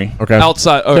top 3. Okay.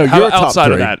 Outside of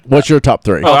that. What's your top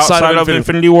 3? Outside of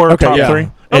Infinity War, top 3?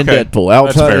 And Deadpool.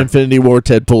 Outside Infinity War,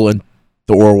 Deadpool, and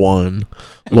Thor 1.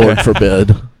 Lord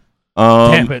forbid.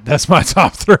 Damn it. That's my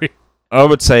top 3. I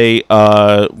would say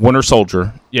Winter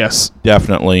Soldier. Yes.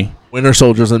 Definitely. Winter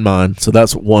Soldier's in mine. So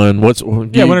that's one. Winter Soldier.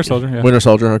 Yeah. Winter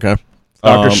Soldier, okay.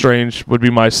 Doctor Strange would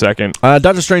be my second.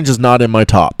 Doctor Strange is not in my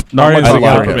top. Guardians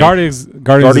of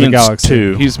the Galaxy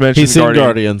 2. He's seen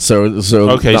Guardians, so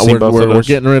okay, we're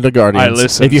getting rid of Guardians. I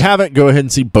listened. If you haven't, go ahead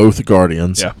and see both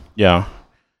Guardians. Yeah.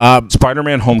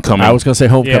 Spider-Man: Homecoming. I was going to say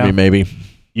Homecoming, maybe.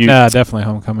 Definitely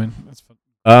Homecoming.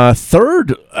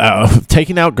 Third,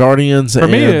 taking out Guardians. For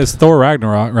me, it's Thor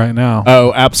Ragnarok right now.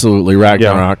 Oh, absolutely,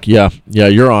 Ragnarok. Yeah,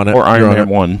 you're on it. Or Iron Man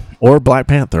 1. Or Black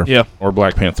Panther. Yeah. Or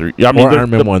Black Panther. Yeah, I mean, or Iron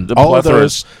Man 1. All of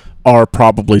those are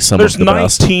probably some of the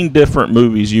best. There's 19 different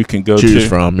movies you can choose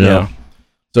from. Yeah.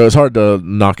 So it's hard to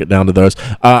knock it down to those.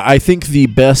 I think the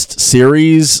best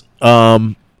series,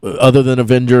 other than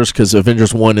Avengers, because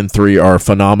Avengers 1 and 3 are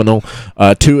phenomenal.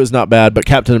 2 is not bad, but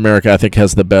Captain America, I think,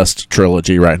 has the best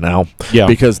trilogy right now. Yeah.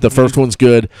 Because the first one's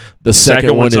good, the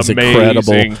second one is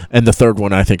incredible, and the third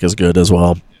one, I think, is good as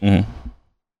well. Mm.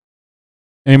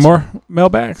 Any more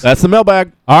mailbags? That's the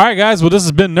mailbag. All right, guys. Well, this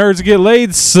has been Nerds Get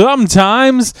Laid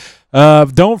Sometimes.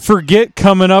 Don't forget,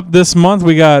 coming up this month,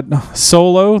 we got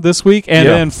Solo this week, and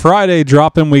then Friday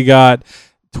dropping, we got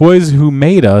Toys Who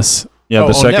Made Us. Yeah,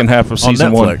 the second half of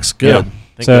season 1. Good.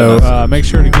 Yeah. So make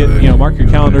sure to get mark your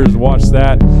calendars, watch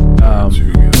that.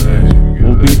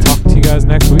 We'll be talking to you guys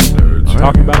next week,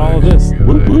 talking about all of this.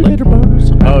 Later, boys.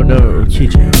 Oh no,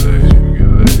 TJ.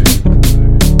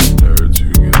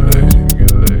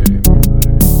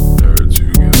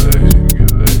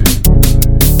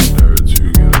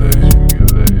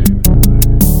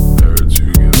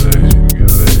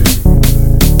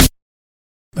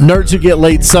 Nerds Who Get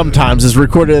Late Sometimes is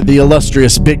recorded at the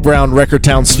illustrious Big Brown Record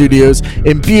Town Studios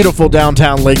in beautiful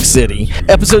downtown Lake City.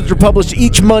 Episodes are published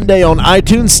each Monday on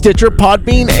iTunes, Stitcher,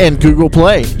 Podbean, and Google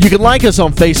Play. You can like us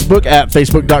on Facebook at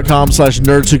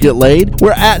facebook.com/Nerds Who Get Laid.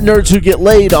 We're at Nerds Who Get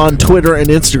Laid on Twitter and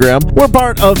Instagram. We're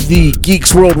part of the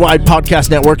Geeks Worldwide Podcast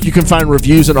Network. You can find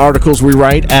reviews and articles we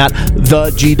write at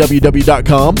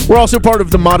thegww.com. We're also part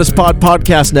of the Modest Pod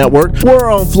Podcast Network.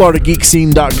 We're on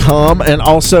FloridaGeekscene.com and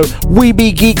also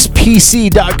WeBeGeeksPC.com.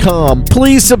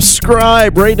 Please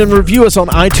subscribe, rate, and review us on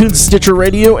iTunes, Stitcher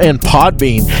Radio, and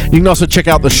Podbean. You can also check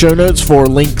out the show notes for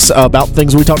links about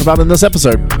things we talked about in this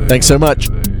episode. Thanks so much.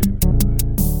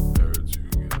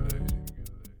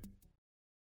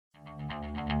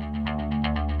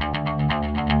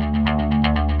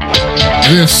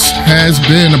 This has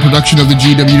been a production of the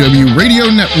GWW Radio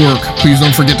Network. Please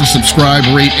don't forget to subscribe,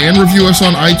 rate, and review us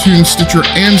on iTunes, Stitcher,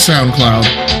 and SoundCloud.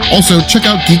 Also, check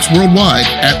out Geeks Worldwide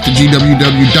at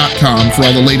thegww.com for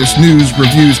all the latest news,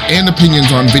 reviews, and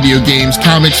opinions on video games,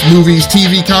 comics, movies,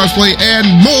 TV, cosplay, and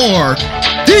more.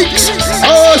 Geeks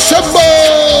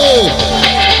Assemble!